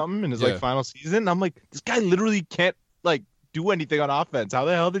 20-something in his like final season. And I'm like, this guy literally can't like do anything on offense. How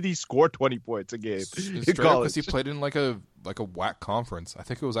the hell did he score 20 points a game? Because he played in like a WAC conference. I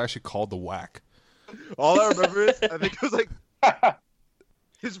think it was actually called the WAC. All I remember is I think it was like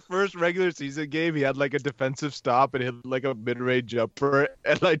his first regular season game, he had like a defensive stop and hit like a mid-range jumper,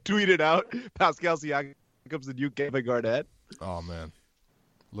 and I tweeted out Pascal Siakam's the new Kevin Garnett. Oh man,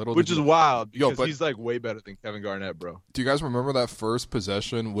 which is wild because he's like way better than Kevin Garnett, bro. Do you guys remember that first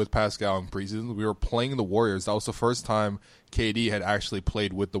possession with Pascal in preseason? We were playing the Warriors. That was the first time KD had actually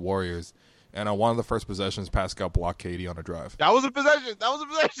played with the Warriors. And on one of the first possessions, Pascal blocked KD on a drive. That was a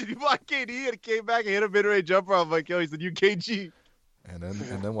possession. He blocked KD and came back and hit a mid-range jumper. I'm like, yo, he's the new KG. And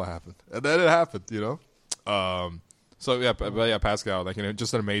then what happened? And then it happened, you know. So Pascal, like, you know,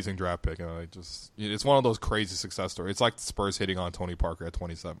 just an amazing draft pick. It's one of those crazy success stories. It's like the Spurs hitting on Tony Parker at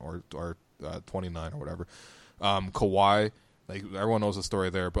 27 or 29 or whatever. Kawhi, like everyone knows the story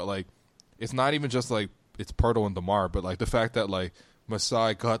there, but like it's not even just like it's Poeltl and DeMar, but like the fact that like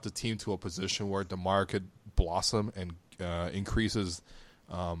Masai got the team to a position where DeMar could blossom and increase his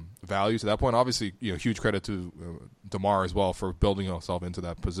value to that point. Obviously, you know, huge credit to DeMar as well for building himself into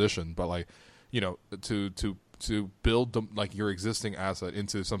that position. But like, you know, to build like your existing asset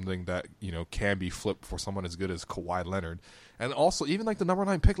into something that, you know, can be flipped for someone as good as Kawhi Leonard, and also even like the number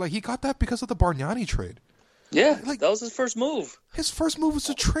 9 pick, like he got that because of the Bargnani trade. Yeah, like, that was his first move. His first move was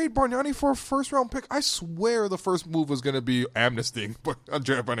to trade Bargnani for a first-round pick. I swear the first move was going to be amnestying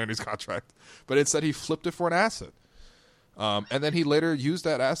Andrea Bargnani's contract, but instead he flipped it for an asset. And then he later used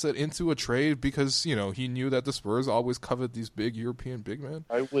that asset into a trade because, you know, he knew that the Spurs always coveted these big European big men.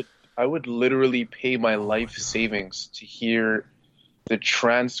 I would literally pay my life savings to hear the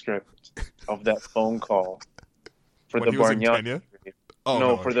transcript of that phone call for the Bargnani.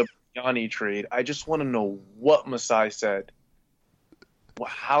 For the Bargnani trade. I just want to know what Masai said,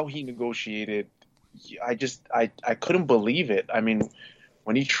 how he negotiated. I couldn't believe it. I mean,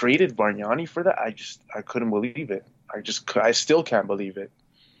 when he traded Bargnani for that, I couldn't believe it. I still can't believe it.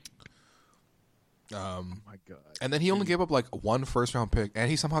 Oh my God. And then he only gave up like one first-round pick, and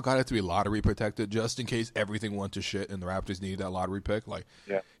he somehow got it to be lottery protected just in case everything went to shit and the Raptors needed that lottery pick. Like,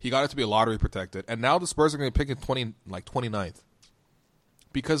 he got it to be lottery protected, and now the Spurs are going to pick in 29th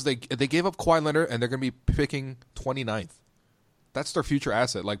because they gave up Kawhi Leonard, and they're going to be picking 29th. That's their future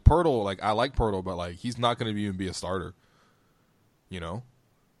asset. Like Poeltl, like I like Poeltl, but like he's not going to even be a starter. You know.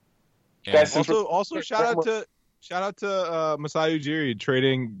 And also shout out to Masai Ujiri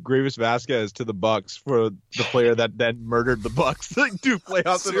trading Gravis Vasquez to the Bucks for the player that then murdered the Bucks like 2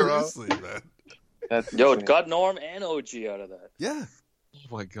 playoffs in a row. Seriously, man. It got Norm and OG out of that. Yeah.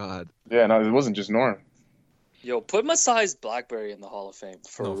 Oh my God. Yeah, no, it wasn't just Norm. Put Masai's BlackBerry in the Hall of Fame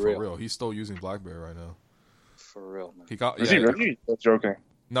for real. He's still using BlackBerry right now. For real, man. Is he really? That's joking.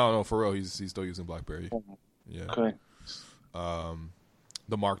 No, for real. He's still using BlackBerry. Yeah. Okay.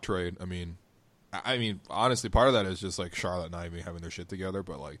 The Mark trade. I mean, honestly, part of that is just like Charlotte not even having their shit together.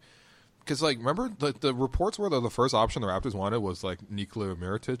 But like, because like, remember the reports were that the first option the Raptors wanted was like Nikola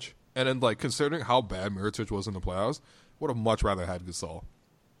Mirotic, and then like considering how bad Mirotic was in the playoffs, would have much rather had Gasol.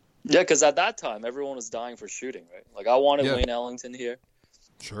 Yeah, because at that time everyone was dying for shooting, right? Like I wanted Wayne Ellington here.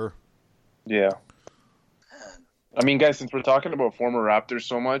 Sure. Yeah. I mean, guys, since we're talking about former Raptors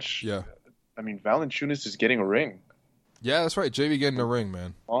so much, I mean, Valanciunas is getting a ring. Yeah, that's right. JV getting a ring,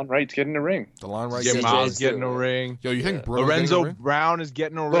 man. DeLon Wright's getting a ring. DeLon Wright's Miles getting a ring. Yo, you think Bruno Lorenzo Brown is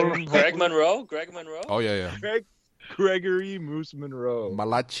getting a ring? Greg Monroe? Oh, yeah. Gregory Moose Monroe.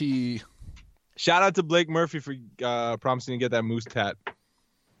 Malachi. Shout out to Blake Murphy for promising to get that Moose tat.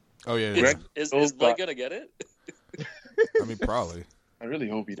 Oh, yeah. Is Blake going to get it? I mean, probably. I really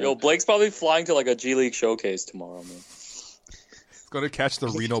hope he does. Yo, Blake's probably flying to like a G League showcase tomorrow, man. He's going to catch the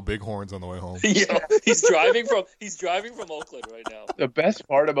Reno Bighorns on the way home. Yo, he's driving from Oakland right now. The best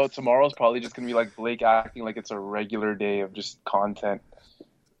part about tomorrow is probably just going to be like Blake acting like it's a regular day of just content,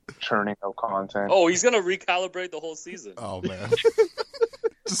 churning out content. Oh, he's going to recalibrate the whole season. Oh, man.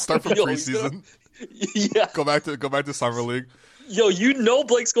 Just start from preseason. Yeah. Go back to summer league. Yo,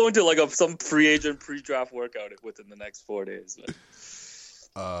 Blake's going to like some free agent pre-draft workout within the next 4 days.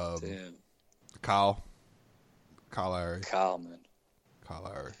 Damn. Kyle Lowry. Kyle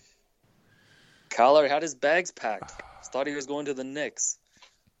Lowry. Kyle Lowry had his bags packed. Thought he was going to the Knicks.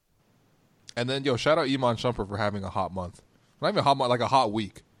 And then, shout out Iman Shumpert for having a hot month. Not even a hot month, like a hot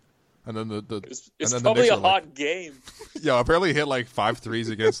week. And then it's probably a hot game. Yeah, apparently he hit like 5 threes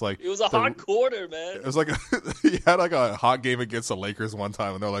against like. It was a hot quarter, man. It was like he had like a hot game against the Lakers one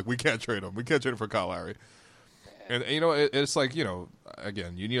time, and they're like, we can't trade him. We can't trade him for Kyle Lowry. And it's like,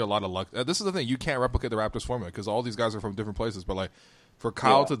 again, you need a lot of luck. This is the thing, you can't replicate the Raptors formula because all these guys are from different places. But like for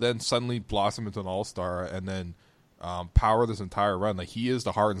Kyle to then suddenly blossom into an all-star and then power this entire run, like he is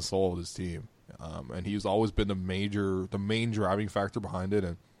the heart and soul of this team, and he's always been the main driving factor behind it.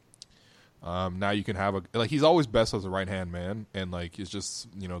 And now you can have he's always best as a right hand man, and like it's just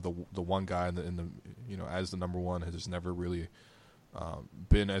the one guy in the as the number one has just never really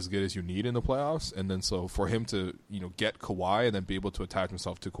been as good as you need in the playoffs. And then so for him to get Kawhi and then be able to attach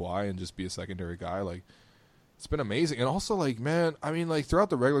himself to Kawhi and just be a secondary guy, like it's been amazing. And also like, man, I mean, like throughout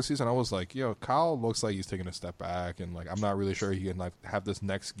the regular season I was like, Kyle looks like he's taking a step back, and like I'm not really sure he can like have this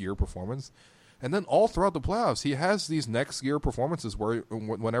next gear performance. And then all throughout the playoffs he has these next gear performances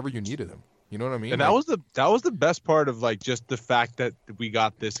whenever you needed him. You know what I mean? And that was the best part of like just the fact that we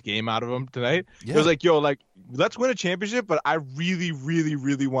got this game out of him tonight. Yeah. It was like, let's win a championship, but I really, really,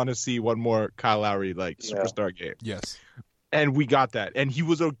 really want to see one more Kyle Lowry superstar game. Yes. And we got that. And he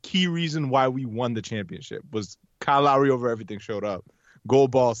was a key reason why we won the championship. Was Kyle Lowry over everything showed up.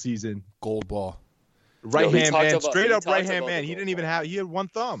 Gold ball season. Gold ball. Right hand man. Straight up right hand man. He had one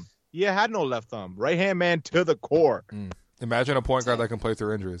thumb. He had no left thumb. Right hand man to the core. Imagine a point guard that can play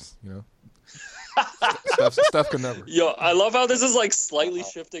through injuries, Steph can never. Yo, I love how this is like slightly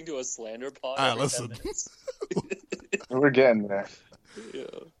shifting to a slander pod. Listen. We're getting there.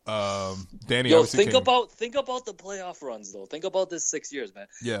 Yeah. Danny, yo, think about the playoff runs though. Think about this 6 years, man.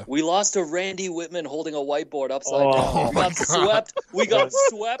 Yeah. We lost to Randy Whitman holding a whiteboard upside down. We got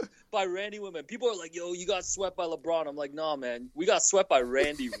swept by Randy Whitman. People are like, yo, you got swept by LeBron. I'm like, nah, man. We got swept by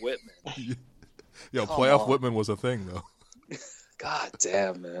Randy Whitman. Yo, playoff Whitman was a thing though. God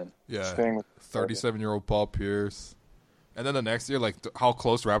damn, man. Yeah. 37-year-old Paul Pierce. And then the next year, like how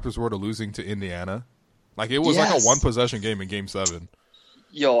close Raptors were to losing to Indiana. Like it was like a one-possession game in Game 7.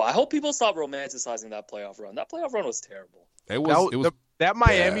 Yo, I hope people stop romanticizing that playoff run. That playoff run was terrible. That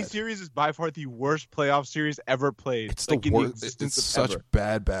Miami series is by far the worst playoff series ever played. It's the worst. It's such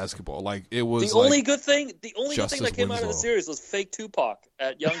bad basketball. Like it was. The only good thing that came out of the series was fake Tupac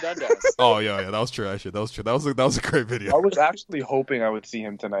at Young Dundas. Oh yeah, that was true. Actually, that was true. That was a great video. I was actually hoping I would see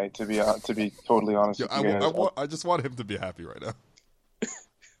him tonight. To be totally honest with you, I just want him to be happy right now.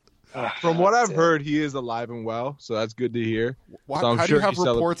 From what I've heard, he is alive and well, so that's good to hear. How do you have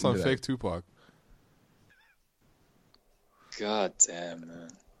reports on fake Tupac? God damn, man.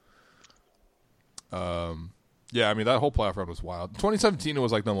 Yeah, I mean that whole playoff run was wild. 2017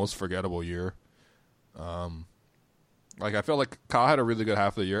 was like the most forgettable year. Like I felt like Kyle had a really good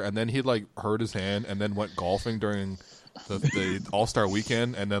half of the year, and then he like hurt his hand, and then went golfing during the All-Star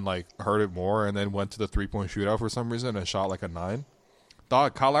weekend, and then like hurt it more, and then went to the 3-point shootout for some reason and shot like a 9.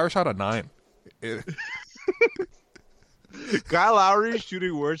 Dog, Kyle Lowry shot a 9. Kyle Lowry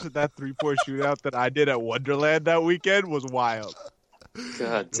shooting worse at that 3-point shootout than I did at Wonderland that weekend was wild.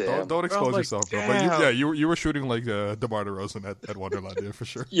 God damn! Don't expose yourself, bro. But you were shooting like DeMar DeRozan at Wonderland, yeah, for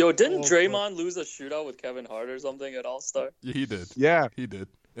sure. Yo, didn't Draymond lose a shootout with Kevin Hart or something at All Star? Yeah, he did. Yeah, he did.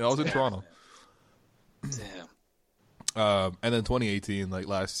 Yeah, I was in Toronto. Damn. And then 2018, like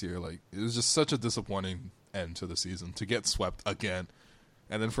last year, like it was just such a disappointing end to the season to get swept again,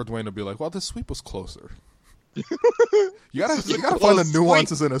 and then for Dwayne to be like, "Well, this sweep was closer." you gotta find the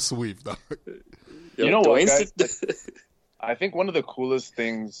nuances in a sweep, dog. You know what, guys? I think one of the coolest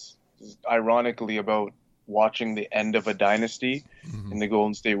things, ironically, about watching the end of a dynasty in the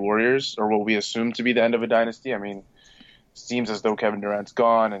Golden State Warriors, or what we assume to be the end of a dynasty. I mean, it seems as though Kevin Durant's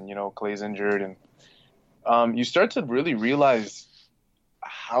gone and Clay's injured, and you start to really realize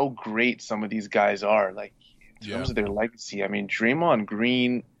how great some of these guys are, like in terms of their legacy. I mean, Draymond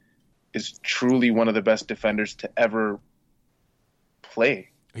Green is truly one of the best defenders to ever play.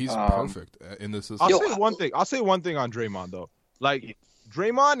 He's perfect in this. I'll say one thing on Draymond though. Like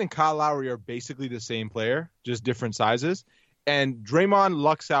Draymond and Kyle Lowry are basically the same player, just different sizes. And Draymond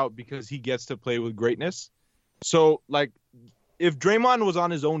lucks out because he gets to play with greatness. So like, if Draymond was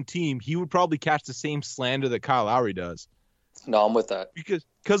on his own team, he would probably catch the same slander that Kyle Lowry does. No, I'm with that.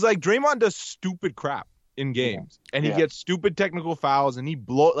 Because like Draymond does stupid crap in games, and he gets stupid technical fouls, and he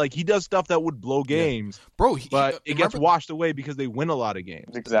does stuff that would blow games, bro. But it gets washed away because they win a lot of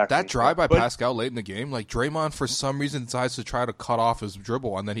games. Exactly. That drive by Pascal late in the game, like Draymond for some reason decides to try to cut off his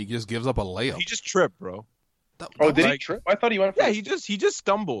dribble, and then he just gives up a layup. He just tripped, bro. Did he trip? I thought he went. He just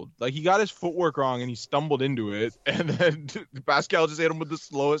stumbled. Like he got his footwork wrong and he stumbled into it, and then Pascal just hit him with the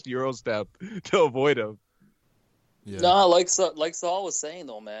slowest Euro step to avoid him. Yeah. No, like Saul was saying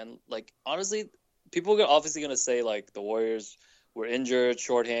though, man. Like honestly, people are obviously gonna say like the Warriors were injured,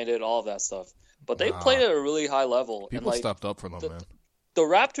 shorthanded, all of that stuff, but they played at a really high level. People stepped up for them, man. The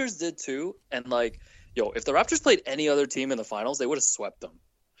Raptors did too, and like, if the Raptors played any other team in the finals, they would have swept them.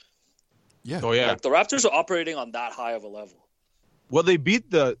 Yeah. Oh yeah. Like, the Raptors are operating on that high of a level. Well, they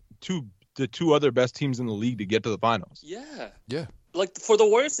beat the two other best teams in the league to get to the finals. Yeah. Yeah. Like for the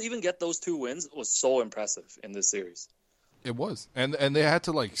Warriors to even get those 2 wins was so impressive in this series. It was, and they had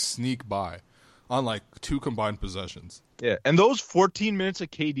to like sneak by on like 2 combined possessions. Yeah, and those 14 minutes of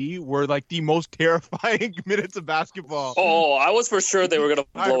KD were like the most terrifying minutes of basketball. Oh, I was for sure they were gonna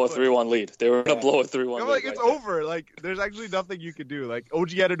blow a 3-1 lead. They were gonna blow a 3-1 lead. Like it's over. Like there's actually nothing you could do. Like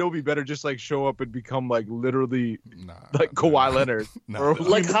OG Anunoby better just like show up and become like literally Kawhi Leonard.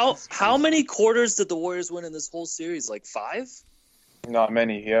 Like how many quarters did the Warriors win in this whole series? Like 5? Not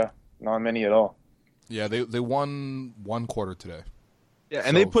many. Yeah, not many at all. Yeah, they won 1 quarter today. Yeah,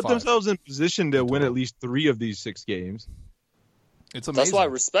 and they put themselves in position to win at least 3 of these 6 games. It's amazing. That's why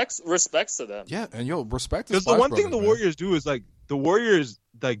respects to them. Yeah, and respect. Because the one thing the Warriors do is like the Warriors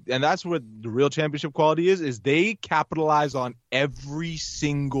and that's what the real championship quality is they capitalize on every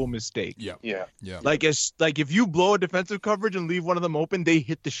single mistake. Yeah. Like if you blow a defensive coverage and leave one of them open, they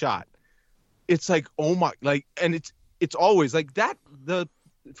hit the shot. It's like and it's always like that.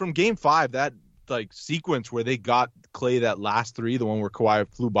 From Game 5 that like sequence where they got Clay that last 3, the one where Kawhi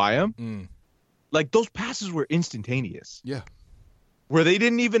flew by him, like those passes were instantaneous. Yeah, where they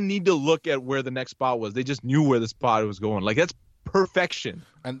didn't even need to look at where the next spot was; they just knew where the spot was going. Like that's perfection.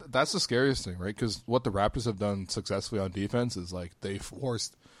 And that's the scariest thing, right? Because what the Raptors have done successfully on defense is like they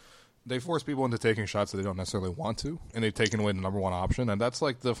forced people into taking shots that they don't necessarily want to, and they've taken away the number 1 option, and that's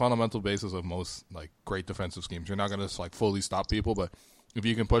like the fundamental basis of most like great defensive schemes. You're not going to like fully stop people, but if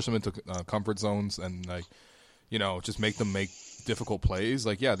you can push them into comfort zones and like, just make them make difficult plays,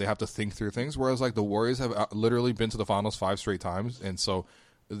 like, yeah, they have to think through things. Whereas like the Warriors have literally been to the finals 5 straight times. And so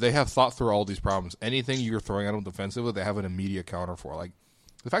they have thought through all these problems. Anything you're throwing at them defensively, they have an immediate counter for. Like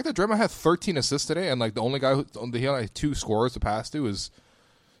the fact that Draymond had 13 assists today and like the only guy he had like 2 scorers to pass to is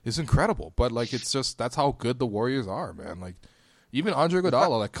incredible. But like, it's just, that's how good the Warriors are, man. Like, even Andre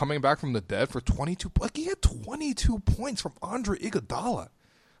Iguodala, like coming back from the dead for 22, like he had 22 points from Andre Iguodala.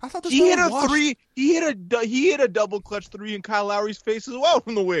 I thought this he hit a 3. He hit a double clutch 3 in Kyle Lowry's face as well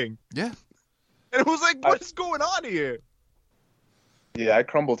from the wing. Yeah, and it was like, what is going on here? Yeah, I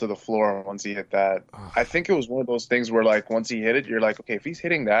crumbled to the floor once he hit that. I think it was one of those things where like once he hit it, you're like, okay, if he's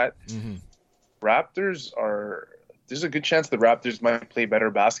hitting that, Raptors are. There's a good chance the Raptors might play better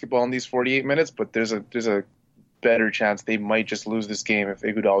basketball in these 48 minutes, but there's a better chance they might just lose this game if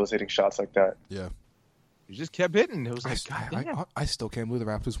Iguodala is hitting shots like that. Yeah. He just kept hitting. It was like, I still can't believe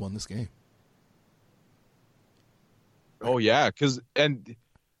the Raptors won this game. Oh, yeah, and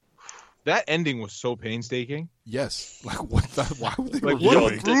that ending was so painstaking. Yes. Like, what the, why would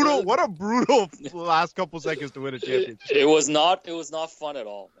they what a brutal last couple seconds to win a championship. It was not fun at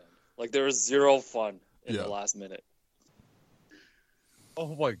all, man. Like, there was zero fun in the last minute.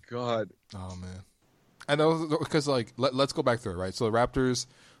 Oh, my God. Oh, man. And because like let's go back through it, right? So the Raptors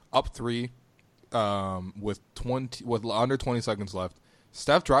up 3 with under 20 seconds left.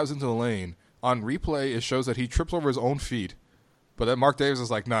 Steph drives into the lane. On replay, it shows that he trips over his own feet. But then Mark Davis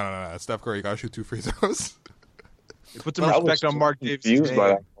is like, no, Steph Curry, you gotta shoot 2 free throws. Put some respect on Mark Davis.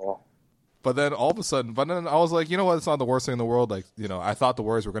 But then all of a sudden, I was like, you know what? It's not the worst thing in the world. Like, I thought the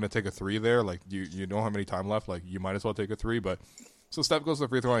Warriors were going to take a 3 there. Like, you don't have any time left. Like, you might as well take a 3. But so Steph goes to the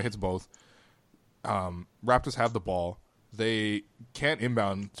free throw and hits both. Raptors have the ball. They can't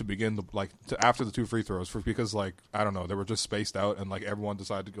inbound to begin after the 2 free throws because like I don't know, they were just spaced out and like everyone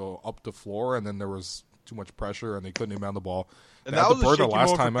decided to go up the floor and then there was too much pressure and they couldn't inbound the ball. And that was a shaky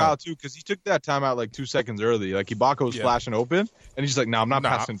moment for Kyle too because he took that timeout like 2 seconds early. Like Ibaka was flashing open and he's like, "No, I'm not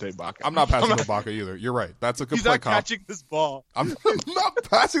passing to Ibaka. I'm not passing to Ibaka either." You're right. That's a good play. He's not catching this ball. I'm not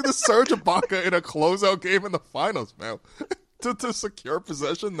passing to Serge Ibaka in a closeout game in the finals, man. To secure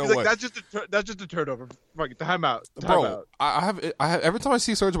possession, no way. That's just a turnover. Timeout. Bro, I have every time I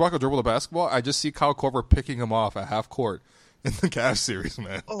see Serge Ibaka dribble the basketball, I just see Kyle Korver picking him off at half court in the Cavs series,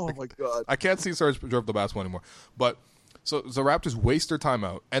 man. Oh my God, I can't see Serge dribble the basketball anymore. But so the Raptors waste their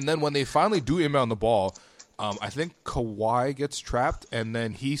timeout, and then when they finally do inbound the ball, I think Kawhi gets trapped, and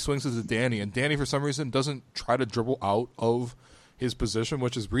then he swings it to Danny, and Danny for some reason doesn't try to dribble out of his position,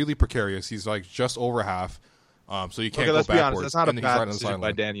 which is really precarious. He's like just over half, so you can't go backwards. Be honest, that's not a bad decision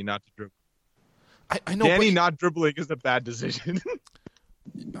by Danny not to dribble. I know Danny not dribbling is a bad decision.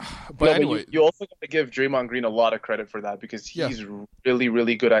 But anyway, you also got to give Draymond Green a lot of credit for that because he's really,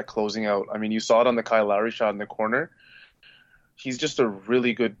 really good at closing out. I mean, you saw it on the Kyle Lowry shot in the corner. He's just a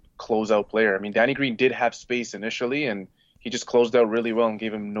really good closeout player. I mean, Danny Green did have space initially, and he just closed out really well and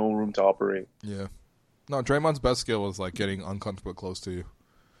gave him no room to operate. Yeah. No, Draymond's best skill was like getting uncomfortable close to you.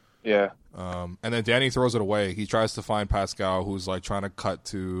 Yeah. And then Danny throws it away. He tries to find Pascal, who's like trying to cut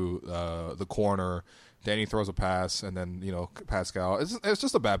to the corner. Danny throws a pass, and then, you know, Pascal. It's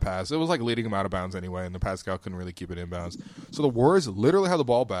just a bad pass. It was like leading him out of bounds anyway, and the Pascal couldn't really keep it in bounds. So the Warriors literally had the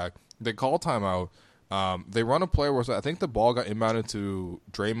ball back. They call timeout. They run a play where I think the ball got inbounded to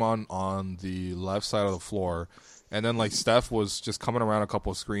Draymond on the left side of the floor, and then like Steph was just coming around a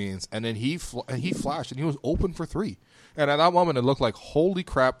couple of screens, and then he flashed, and he was open for three. And at that moment, it looked like, holy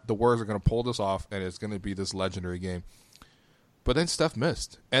crap, the Warriors are going to pull this off, and it's going to be this legendary game. But then Steph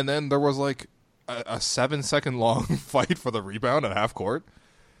missed, and then there was like a 7-second long fight for the rebound at half court,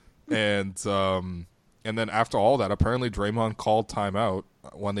 and then after all that, apparently Draymond called timeout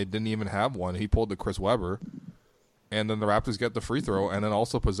when they didn't even have one. He pulled the Chris Webber, and then the Raptors get the free throw, and then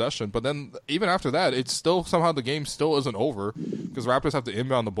also possession. But then even after that, it's still somehow the game still isn't over because Raptors have to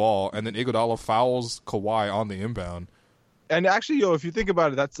inbound the ball, and then Iguodala fouls Kawhi on the inbound. And actually, if you think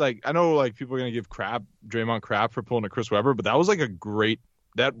about it, that's like, I know like people are gonna give Draymond crap for pulling a Chris Webber, but that was like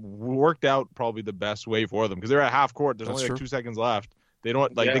that worked out probably the best way for them because they're at half court. There's only like 2 seconds left. They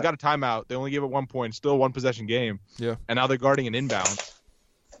don't they got a timeout. They only gave it 1 point, still one possession game. Yeah. And now they're guarding an inbound.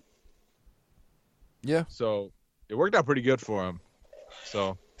 Yeah. So it worked out pretty good for them.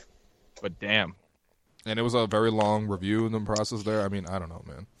 So, but damn. And it was a very long review in the process there. I mean, I don't know,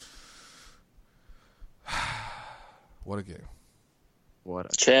 man. What a game.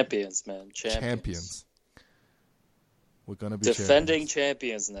 Champions, man. Champions. We're going to be defending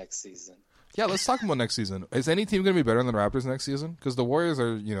champions next season. Yeah, let's talk about next season. Is any team going to be better than the Raptors next season? Because the Warriors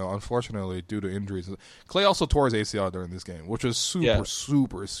are, unfortunately, due to injuries. Klay also tore his ACL during this game, which is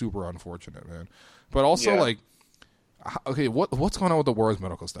super unfortunate, man. But also, okay, what's going on with the Warriors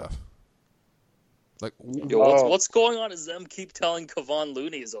medical staff? Like, what's going on is them keep telling Kevon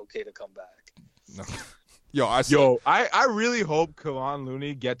Looney is okay to come back. No. I really hope Kevon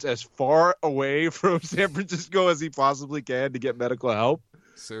Looney gets as far away from San Francisco as he possibly can to get medical help.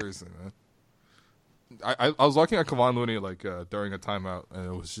 Seriously, man. I was looking at Kevon Looney during a timeout,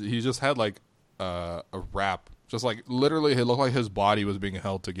 and he just had like a wrap, just like literally it looked like his body was being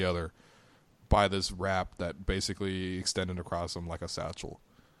held together by this wrap that basically extended across him like a satchel,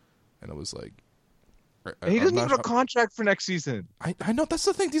 and it was like. And he doesn't have a contract for next season. I know, that's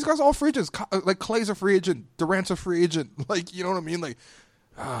the thing. These guys are all free agents. Like Klay's a free agent, Durant's a free agent. Like, you know what I mean? Like,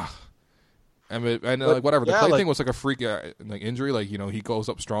 whatever. The Klay thing was like a freak injury. Like, he goes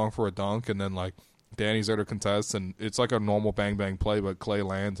up strong for a dunk, and then like Danny's there to contest, and it's like a normal bang bang play, but Klay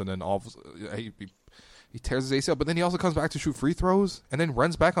lands, and then he tears his ACL. But then he also comes back to shoot free throws, and then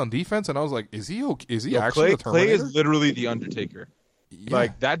runs back on defense. And I was like, is he okay? Is he actually the Terminator? Klay is literally the Undertaker. Yeah.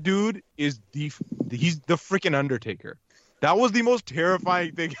 Like, that dude is he's the freaking Undertaker. That was the most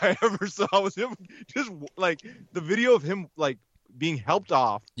terrifying thing I ever saw, was him just like the video of him like being helped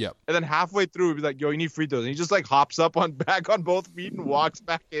off. Yep. And then halfway through, he's like, yo, you need free throws. And he just like hops up back on both feet and walks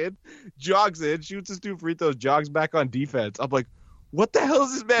back in, jogs in, shoots his 2 free throws, jogs back on defense. I'm like, what the hell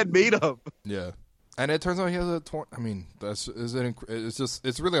is this man made of? Yeah. And it turns out he has a torn. I mean, it's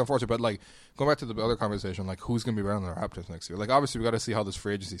really unfortunate. But like going back to the other conversation, like who's going to be better than the Raptors next year? Like obviously we got to see how this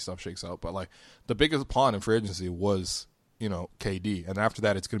free agency stuff shakes out. But like the biggest pawn in free agency was KD, and after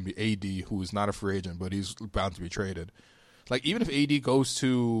that it's going to be AD, who is not a free agent, but he's bound to be traded. Like even if AD goes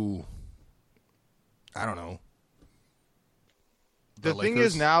to, I don't know. The thing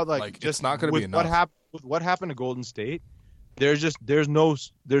is now, like just it's not going to be enough. What happened to Golden State? There's no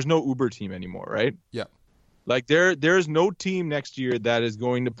Uber team anymore, right? Yeah. Like there's no team next year that is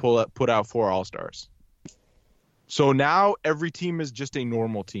going to put out 4 All-Stars. So now every team is just a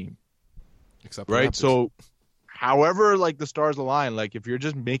normal team. Except right? So however like the stars align, like if you're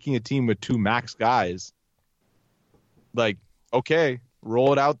just making a team with 2 max guys, like okay,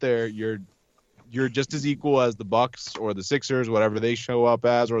 roll it out there. You're just as equal as the Bucks or the Sixers, whatever they show up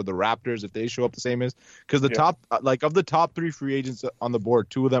as, or the Raptors if they show up the same as. Because the top, like of the top 3 free agents on the board,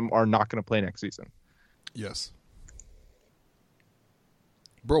 2 of them are not going to play next season. Yes.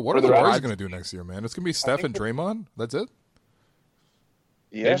 Bro, what are the Warriors going to do next year, man? It's going to be Steph and Draymond? That's it?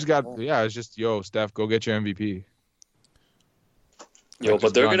 Yeah, they just got it's just Steph, go get your MVP.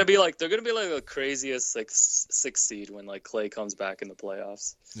 But they're gonna be like the craziest sixth seed when like Clay comes back in the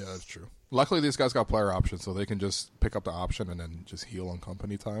playoffs. Yeah, that's true. Luckily, these guys got player options, so they can just pick up the option and then just heal on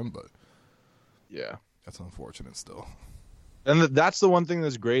company time. But yeah, that's unfortunate still. And that's the one thing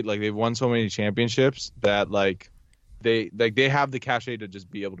that's great. Like they've won so many championships that like they have the cachet to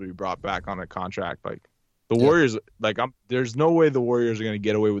just be able to be brought back on a contract. Like the Warriors, there's no way the Warriors are gonna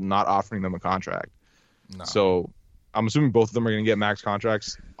get away with not offering them a contract. No. So I'm assuming both of them are going to get max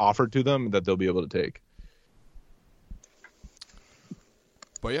contracts offered to them that they'll be able to take.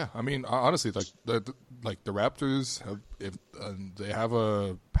 But yeah, I mean, honestly, like the Raptors have, if they have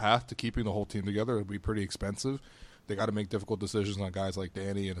a path to keeping the whole team together, it'll be pretty expensive. They got to make difficult decisions on guys like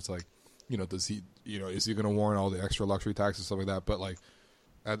Danny, and it's like, is he going to warrant all the extra luxury tax and stuff like that? But like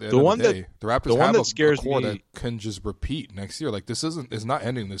at the end of the day, the Raptors have a core that can just repeat next year. Like it's not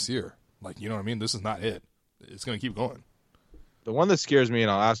ending this year. Like, you know what I mean? This is not it. It's going to keep going. The one that scares me, and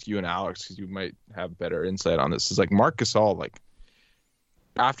I'll ask you and Alex because you might have better insight on this, is like Marc Gasol. Like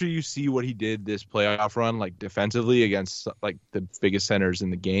after you see what he did this playoff run, like defensively against like the biggest centers in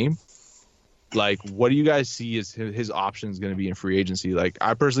the game, like what do you guys see as his options going to be in free agency? Like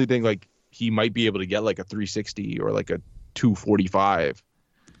I personally think like he might be able to get like a 360 or like a 245,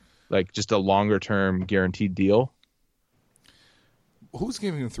 like just a longer term guaranteed deal. Who's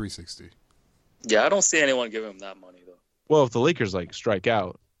giving him 360? Yeah, I don't see anyone giving him that money, though. Well, if the Lakers, like, strike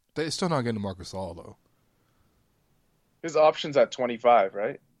out. They're still not getting Marc Gasol, though. His option's at 25,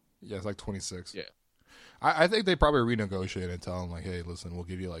 right? Yeah, it's like 26. Yeah. I think they probably renegotiate and tell him, like, hey, listen, we'll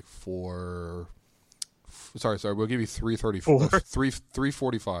give you, like, we'll give you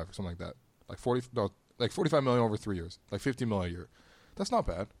 345 or something like that. Like, $45 million over 3 years. Like, $50 million a year. That's not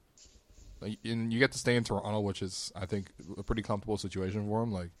bad. Like, and you get to stay in Toronto, which is, I think, a pretty comfortable situation for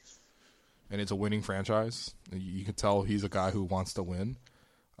him. Like, and it's a winning franchise. You can tell he's a guy who wants to win.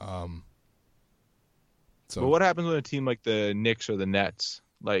 But what happens when a team like the Knicks or the Nets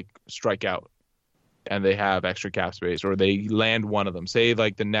like strike out and they have extra cap space, or they land one of them? Say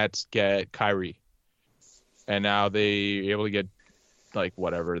like the Nets get Kyrie, and now they're able to get like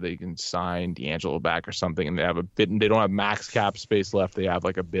whatever, they can sign D'Angelo back or something, and they have a bit. They don't have max cap space left. They have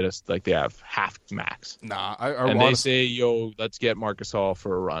like a bit of like they have half max. They say, "Yo, let's get Marc Gasol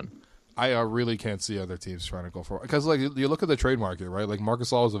for a run." I really can't see other teams trying to go for it. Because, like, you look at the trade market, right? Like, Marc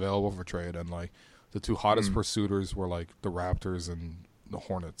Gasol is available for trade, and, like, the two hottest pursuiters were, like, the Raptors and the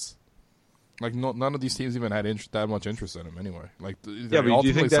Hornets. Like, none of these teams even had that much interest in him anyway. Like, they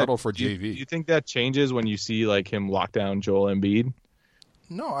ultimately settled for JV. Do you think that changes when you see, like, him lock down Joel Embiid?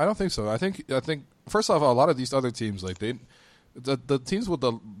 No, I don't think so. I think first off, a lot of these other teams, like, the teams with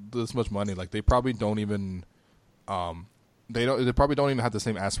this much money, like, they probably don't even They probably don't even have the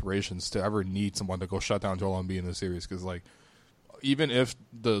same aspirations to ever need someone to go shut down Joel Embiid in the series, because like even if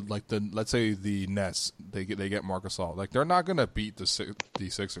let's say the Nets they get Marc Gasol, like they're not gonna beat the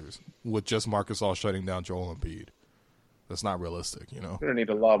Sixers with just Marc Gasol shutting down Joel Embiid. That's not realistic, you know. They're gonna need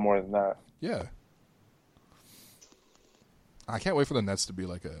a lot more than that. Yeah, I can't wait for the Nets to be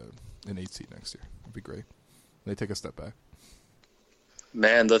like an 8 seed next year. It'd be great. They take a step back.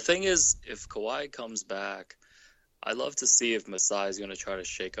 Man, the thing is, if Kawhi comes back, I'd love to see if Masai is going to try to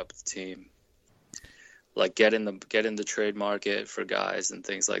shake up the team, like get in the trade market for guys and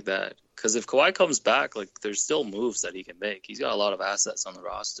things like that. Because if Kawhi comes back, like there's still moves that he can make. He's got a lot of assets on the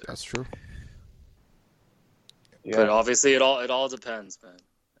roster. That's true. Yeah. But obviously, it all depends, man.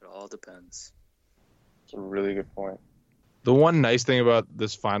 It all depends. It's a really good point. The one nice thing about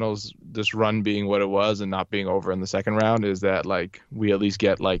this run being what it was and not being over in the second round is that like we at least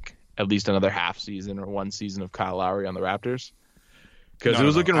get like at least another half season or one season of Kyle Lowry on the Raptors. Because it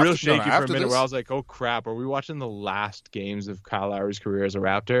was looking real shaky for a minute where I was like, oh crap, are we watching the last games of Kyle Lowry's career as a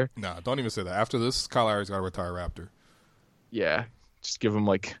Raptor? No, don't even say that. After this, Kyle Lowry's got to retire Raptor. Yeah, just give him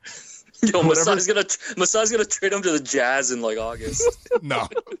like... Yo, Masai's gonna trade him to the Jazz in like August. No,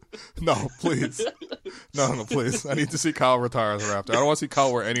 please. No, please. I need to see Kyle retire as a Raptor. I don't want to see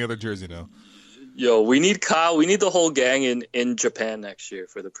Kyle wear any other jersey now. Yo, we need Kyle. We need the whole gang in Japan next year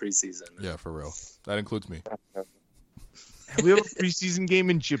for the preseason. Yeah, for real. That includes me. We have a preseason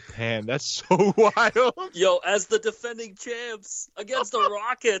game in Japan. That's so wild. Yo, as the defending champs against the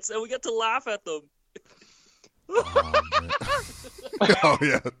Rockets, and we get to laugh at them. Oh, man. Oh,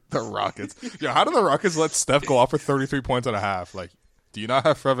 yeah, the Rockets. Yeah, how do the Rockets let Steph go off for 33 points and a half? Like, do you not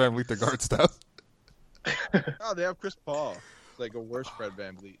have Fred VanVleet to guard Steph? Oh, they have Chris Paul. Like a worse Fred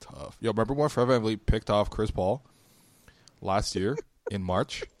VanVleet. Tough. Yo, remember when Fred VanVleet picked off Chris Paul last year in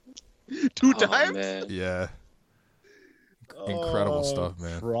March? 2 times? Man. Yeah. Incredible stuff,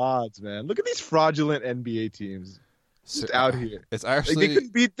 man. Frauds, man. Look at these fraudulent NBA teams just out here. It's actually they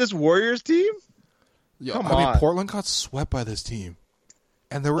couldn't beat this Warriors team. Come on. Portland got swept by this team,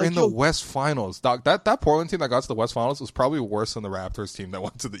 and they were in the West Finals. Doc, that Portland team that got to the West Finals was probably worse than the Raptors team that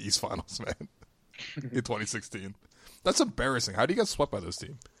went to the East Finals, man. In 2016, that's embarrassing. How do you get swept by this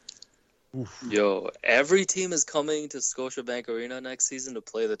team? Yo, every team is coming to Scotiabank Arena next season to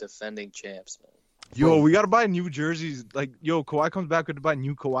play the defending champs, man. Yo, we gotta buy new jerseys. Like, Kawhi comes back, we have to buy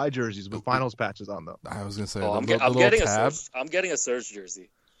new Kawhi jerseys with finals patches on them. I was gonna say, I'm getting a Surge jersey.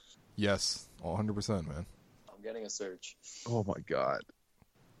 Yes, 100%, man. I'm getting a Surge. Oh my god.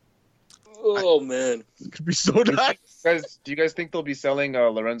 Oh man, it could be so nice. Do you guys think they'll be selling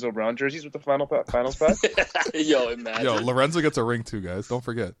Lorenzo Brown jerseys with the finals patch? Yo, imagine. Yo, Lorenzo gets a ring too, guys. Don't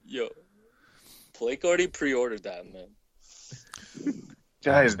forget. Yo, Blake already pre-ordered that, man.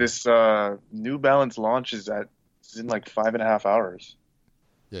 Guys, this New Balance launch is in like 5.5 hours.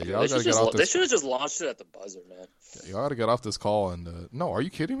 Yeah, they should have just launched it at the buzzer, man. Yeah, you gotta get off this call and no, are you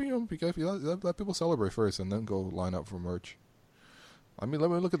kidding me? Because let people celebrate first and then go line up for merch. I mean,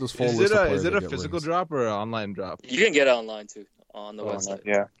 let me look at this full list. Is it a physical drop or an online drop? You can get it online too on the website.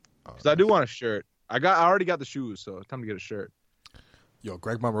 Yeah, because I do want a shirt. I already got the shoes, so it's time to get a shirt. Yo,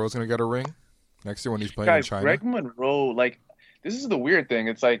 Greg Monroe's gonna get a ring next year when he's playing in China. Greg Monroe, like. This is the weird thing.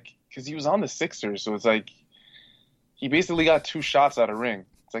 It's like, because he was on the Sixers, so it's like he basically got 2 shots at a ring.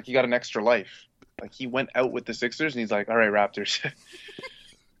 It's like he got an extra life. Like he went out with the Sixers, and he's like, all right, Raptors.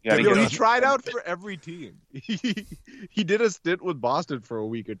 He tried out for every team. He did a stint with Boston for a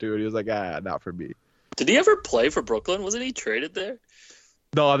week or two, and he was like, not for me. Did he ever play for Brooklyn? Wasn't he traded there?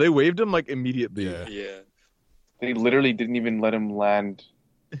 No, they waived him like immediately. Yeah. They literally didn't even let him land.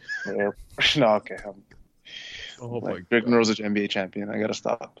 No, okay. Greg Monroe's an NBA champion. I gotta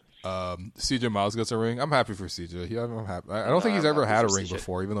stop. CJ Miles gets a ring. I'm happy for CJ. I'm happy. I don't think he's ever had a ring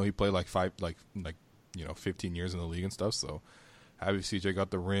before, even though he played like 15 years in the league and stuff. So happy CJ got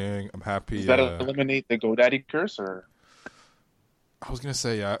the ring. I'm happy. Does that eliminate the GoDaddy curse, or? I was gonna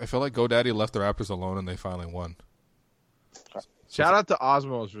say, yeah. I felt like GoDaddy left the Raptors alone and they finally won. Shout out to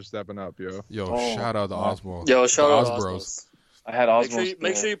Osmos for stepping up, yo. Shout out to Osmos. Yo, shout out to Osmos. I had Osmos.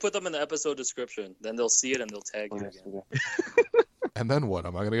 Make sure you put them in the episode description. Then they'll see it and they'll tag you again. And then what?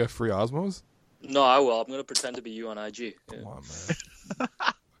 Am I gonna get free Osmos? No, I will. I'm gonna pretend to be you on IG. Come on,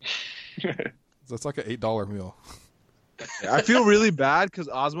 man. That's like an $8 meal. Yeah, I feel really bad because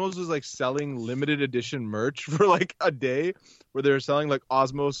Osmos was like selling limited edition merch for like a day, where they were selling like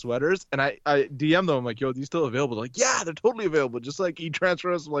Osmos sweaters, and I DM them, I'm like, yo, these still available? They're like, yeah, they're totally available. Just like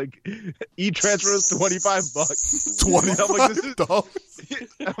e-transfer us $25.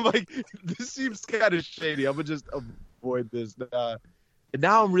 $25. I'm like, this seems kind of shady. I'm gonna just avoid this. And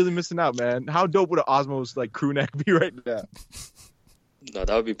now I'm really missing out, man. How dope would an Osmos like crew neck be right now? No,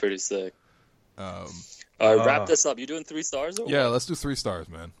 that would be pretty sick. All right, wrap this up. You doing 3 stars? Or yeah, what? Let's do 3 stars,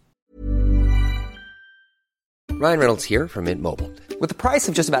 man. Ryan Reynolds here from Mint Mobile. With the price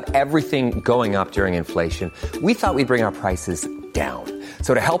of just about everything going up during inflation, we thought we'd bring our prices down.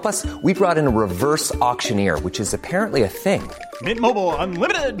 So to help us, we brought in a reverse auctioneer, which is apparently a thing. Mint Mobile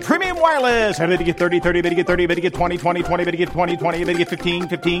Unlimited Premium Wireless. How to get 30, 30, bit to get 30, bit to get 20, 20, 20, bit to get 20, 20, bit to get 15,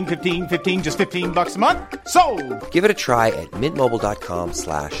 15, 15, 15, just $15 a month? Sold! Give it a try at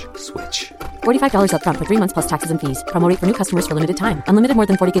mintmobile.com/switch. $45 up front for 3 months plus taxes and fees. Promo rate for new customers for limited time. Unlimited more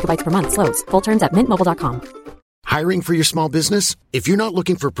than 40 gigabytes per month. Slows full terms at mintmobile.com. Hiring for your small business? If you're not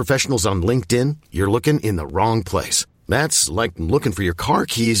looking for professionals on LinkedIn, you're looking in the wrong place. That's like looking for your car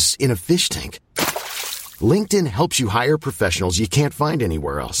keys in a fish tank. LinkedIn helps you hire professionals you can't find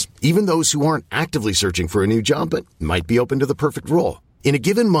anywhere else, even those who aren't actively searching for a new job but might be open to the perfect role. In a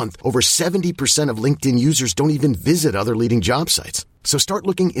given month, over 70% of LinkedIn users don't even visit other leading job sites. So start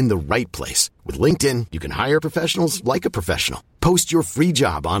looking in the right place. With LinkedIn, you can hire professionals like a professional. Post your free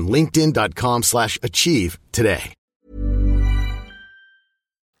job on linkedin.com/achieve today.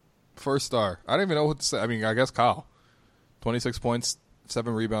 1st star. I don't even know what to say. I mean, I guess Kyle. 26 points,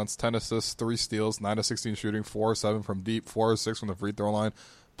 7 rebounds, 10 assists, 3 steals, 9 of 16 shooting, 4 of 7 from deep, 4 of 6 from the free throw line,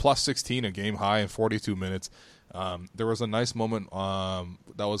 plus 16 a game high in 42 minutes. There was a nice moment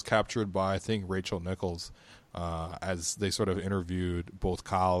that was captured by, I think, Rachel Nichols as they sort of interviewed both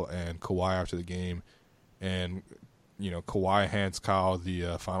Kyle and Kawhi after the game. And, Kawhi hands Kyle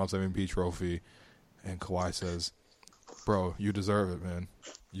the Finals MVP trophy, and Kawhi says, bro, you deserve it, man.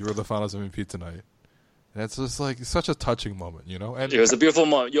 You were the Finals MVP tonight. And it's just like such a touching moment, And it was a beautiful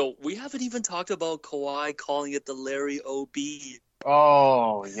moment. Yo, we haven't even talked about Kawhi calling it the Larry O.B.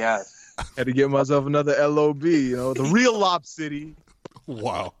 Oh, yes. Had to get myself another LOB, the real Lob City.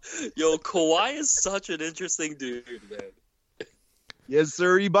 Wow. Yo, Kawhi is such an interesting dude, man. Yes,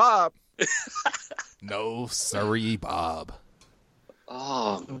 sirree, Bob. No, sorry, Bob.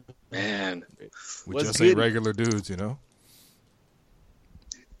 Oh, man. We just ain't regular dudes, you know?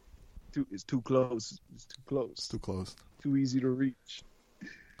 It's too close. It's too close. It's too close. Too easy to reach.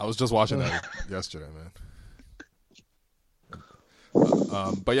 I was just watching that yesterday, man.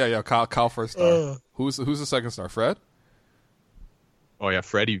 But yeah, Kyle first star. Who's the second star? Fred? Oh yeah,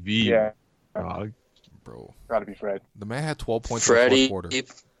 Freddie V. Yeah, bro, gotta be Fred. The man had 12 points Freddie, in the fourth quarter.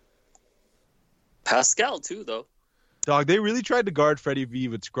 Pascal too, though. Dog, they really tried to guard Freddie V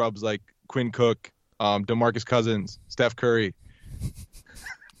with scrubs like Quinn Cook, DeMarcus Cousins, Steph Curry.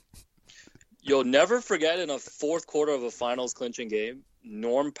 You'll never forget in a fourth quarter of a finals clinching game,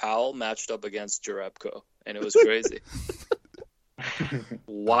 Norm Powell matched up against Jerebko, and it was crazy.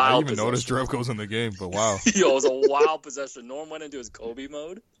 Wow. I didn't even notice Jerebko's in the game, but wow. Yo, it was a wild possession. Norm went into his Kobe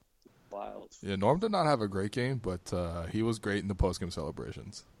mode. Wild. Yeah, Norm did not have a great game, but he was great in the postgame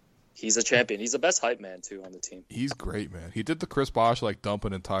celebrations. He's a champion. He's the best hype man, too, on the team. He's great, man. He did the Chris Bosh, dump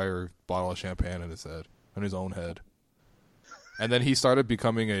an entire bottle of champagne in his head, on his own head. And then he started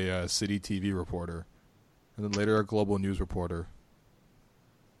becoming a city TV reporter, and then later a global news reporter.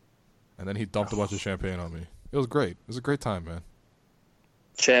 And then he dumped a bunch of champagne on me. It was great. It was a great time, man.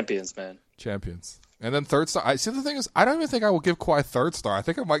 Champions, man. Champions. And then third star. See, the thing is, I don't even think I will give Kawhi third star. I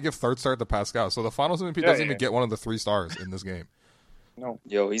think I might give third star to Pascal. So the Finals MVP doesn't even get one of the 3 stars in this game. No.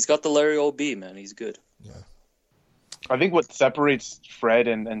 Yo, he's got the Larry O.B., man. He's good. Yeah. I think what separates Fred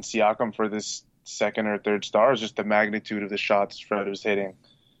and Siakam for this second or third star is just the magnitude of the shots Fred was hitting.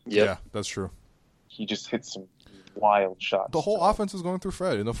 Yep. Yeah, that's true. He just hit some wild shots. The whole offense was going through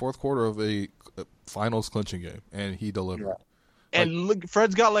Fred in the fourth quarter of a finals clinching game, and he delivered. Yeah. And look,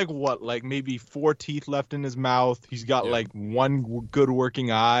 Fred's got maybe 4 teeth left in his mouth. He's got one good working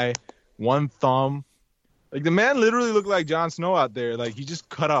eye, 1 thumb. Like, the man literally looked like Jon Snow out there. Like, he just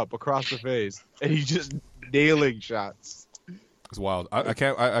cut up across the face, and he's just nailing shots. It's wild. I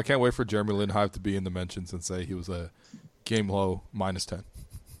can't wait for Jeremy Lin Hive to be in the mentions and say he was a game low -10.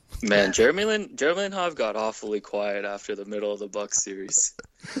 Man, Jeremy Lin Hive got awfully quiet after the middle of the Bucks series.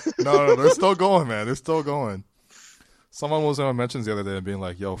 No, they're still going, man. They're still going. Someone was in our mentions the other day and being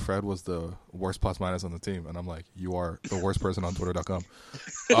like, yo, Fred was the worst +- on the team. And I'm like, you are the worst person on Twitter.com.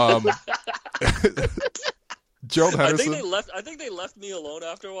 Gerald Henderson. I think they left me alone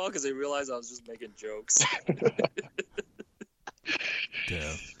after a while because they realized I was just making jokes.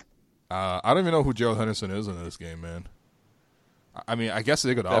 Damn. I don't even know who Gerald Henderson is in this game, man. I mean, I guess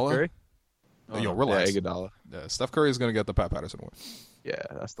Iguodala. Steph Curry? Yo, relax. Yeah, Iguodala. Yeah, Steph Curry is going to get the Pat Patterson award. Yeah,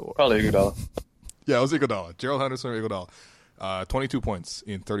 that's the one. Probably Iguodala. Yeah, it was Iguodala. Gerald Henderson or Iguodala. 22 points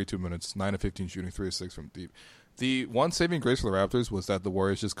in 32 minutes, 9 of 15 shooting, 3 of 6 from deep. The one saving grace for the Raptors was that the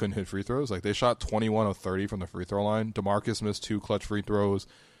Warriors just couldn't hit free throws. Like, they shot 21 of 30 from the free throw line. DeMarcus missed 2 clutch free throws.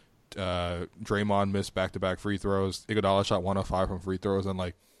 Draymond missed back-to-back free throws. Iguodala shot 1 of 5 from free throws. And,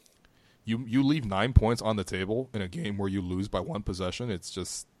 like, you leave 9 points on the table in a game where you lose by 1 possession.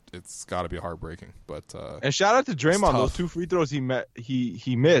 It's got to be heartbreaking. But and shout out to Draymond. Those 2 free throws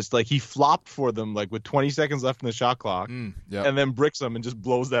he missed. Like, he flopped for them with 20 seconds left in the shot clock, and then bricks them and just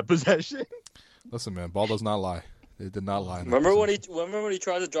blows that possession. Listen, man, ball does not lie. It did not lie. Remember when he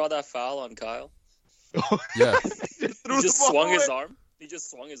tried to draw that foul on Kyle? Yeah, he just swung his arm. He just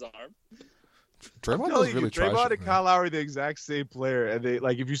swung his arm. Draymond was really trash. Draymond and Kyle Lowry, the exact same player, and they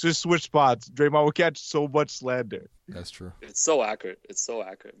if you just switch spots, Draymond will catch so much slander. That's true. It's so accurate,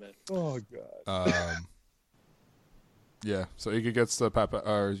 man. Oh god. Yeah, so Iggy gets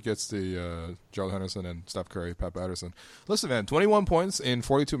the Gerald Henderson and Steph Curry, Pat Patterson. Listen, man, 21 points in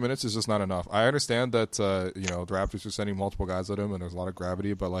 42 minutes is just not enough. I understand that the Raptors are sending multiple guys at him, and there's a lot of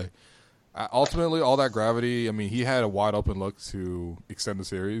gravity, but ultimately, all that gravity. I mean, he had a wide open look to extend the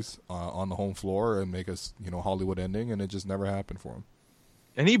series on the home floor and make us, Hollywood ending, and it just never happened for him.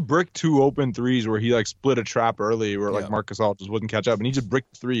 And he bricked 2 open threes where he split a trap early, where Marcus All just wouldn't catch up, and he just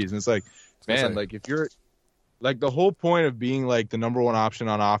bricked threes, and it's if you're the whole point of being the number 1 option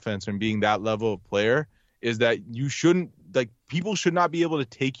on offense and being that level of player is that you shouldn't people should not be able to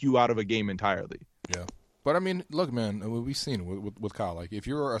take you out of a game entirely. Yeah. But I mean, look, man, we've seen with Kyle. If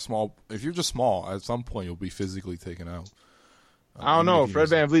you're just small, at some point you'll be physically taken out. I don't know. Fred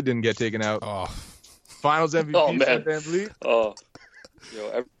VanVleet didn't get taken out. Oh. Finals MVP. Oh, man. Fred VanVleet. Oh,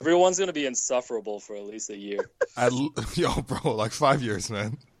 yo, everyone's gonna be insufferable for at least a year. Bro, 5 years,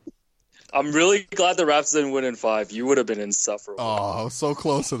 man. I'm really glad the Raps didn't win in 5. You would have been insufferable. Oh, I was so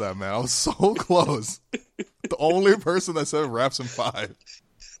close to that, man. I was so close. The only person that said Raps in 5.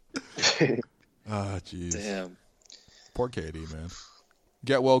 Ah, jeez. Damn. Poor KD, man.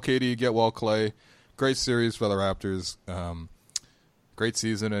 Get well, KD. Get well, Clay. Great series for the Raptors. great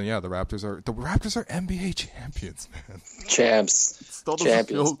season, and the Raptors are NBA champions, man. Champions.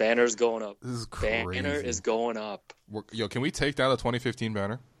 Banner's going up. This is crazy. Banner is going up. Can we take down the 2015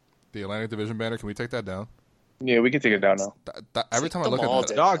 banner, the Atlantic Division banner? Can we take that down? Yeah, we can take it down now. Every time I look at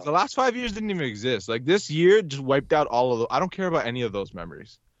that, dog, the last 5 years didn't even exist. Like this year, just wiped out all of those. I don't care about any of those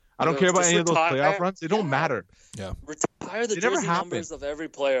memories. I don't care about any of those playoff runs. They don't matter. Yeah. Retire the jersey numbers of every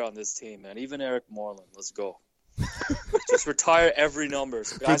player on this team, man. Even Eric Moreland. Let's go. Just retire every number.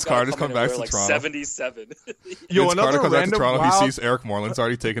 So Vince Carter's come back to Toronto. 77. Vince Carter comes back to Toronto. He sees Eric Moreland's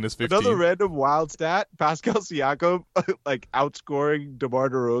already taken his 15. Another random wild stat: Pascal Siakam outscoring DeMar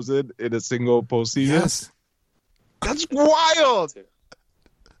DeRozan in a single postseason. Yes, that's wild.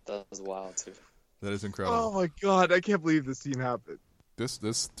 That was wild too. That is incredible. Oh my god, I can't believe this team happened. This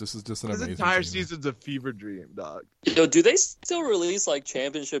is just an amazing. This entire team, season's a fever dream, dog. Yo, do they still release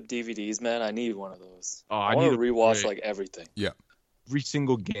championship DVDs, man? I need one of those. Oh, I want to rewatch everything. Yeah, every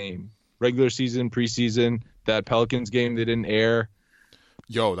single game, regular season, preseason. That Pelicans game they didn't air.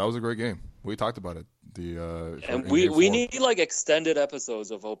 Yo, that was a great game. We talked about it. And we need extended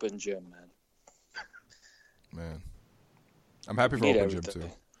episodes of Open Gym, man. Man, I'm happy for Open Gym too.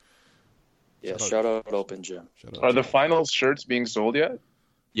 Yeah, shout out Open Gym. Are the finals shirts being sold yet?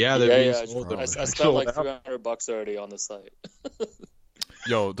 Yeah, they're being sold. I spent $300 already on the site.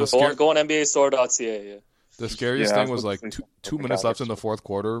 Yo, go on NBAstore.ca. Yeah. The scariest thing was two minutes left in the fourth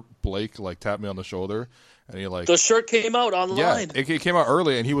quarter. Blake tapped me on the shoulder, and he the shirt came out online. Yeah, it came out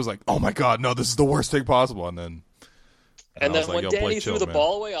early, and he was like, "Oh my god, no, this is the worst thing possible." And then when Danny threw the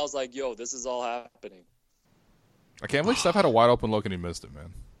ball away, I was like, "Yo, this is all happening." I can't believe Steph had a wide open look and he missed it,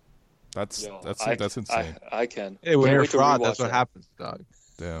 man. That's insane. I can. Hey, when you're a fraud, that's what happens, dog.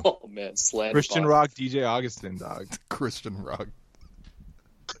 Damn. Oh man, slander. Christian Rock, DJ Augustin, dog. Christian Rock.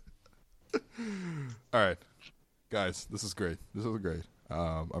 All right, guys, this is great.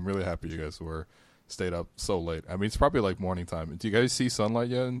 I'm really happy you guys stayed up so late. I mean, it's probably morning time. Do you guys see sunlight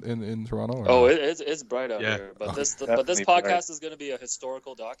yet in Toronto? Oh, it's bright out here. But this podcast is going to be a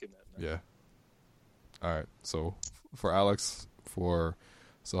historical document. Man. Yeah. All right. So for Alex, for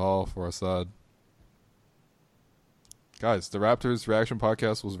Sahal, for Assad, guys, the Raptors reaction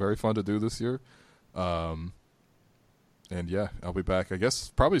podcast was very fun to do this year. And yeah, I'll be back. I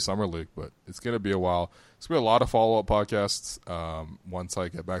guess probably Summer League, but it's going to be a while. It's going to be a lot of follow-up podcasts once I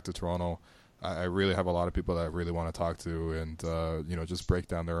get back to Toronto. I really have a lot of people that I really want to talk to and, just break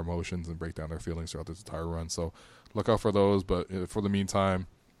down their emotions and break down their feelings throughout this entire run. So look out for those. But for the meantime,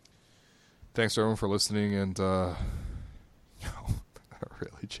 thanks to everyone for listening. And,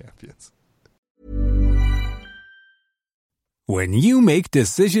 really champions. When you make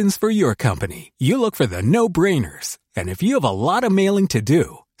decisions for your company, you look for the no-brainers. And if you have a lot of mailing to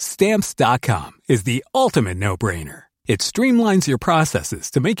do, Stamps.com is the ultimate no-brainer. It streamlines your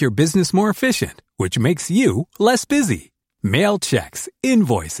processes to make your business more efficient, which makes you less busy. Mail checks,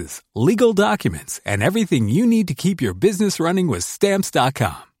 invoices, legal documents, and everything you need to keep your business running with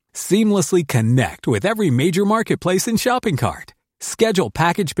Stamps.com. Seamlessly connect with every major marketplace and shopping cart. Schedule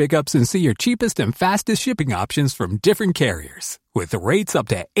package pickups and see your cheapest and fastest shipping options from different carriers. With rates up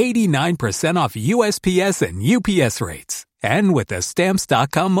to 89% off USPS and UPS rates. And with the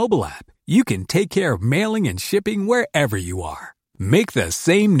Stamps.com mobile app, you can take care of mailing and shipping wherever you are. Make the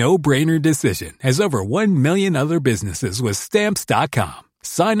same no-brainer decision as over 1 million other businesses with Stamps.com.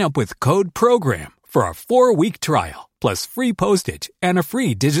 Sign up with code PROGRAM for a 4-week trial, plus free postage and a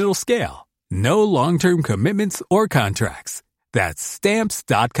free digital scale. No long-term commitments or contracts. That's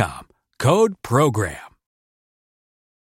Stamps.com. Code PROGRAM.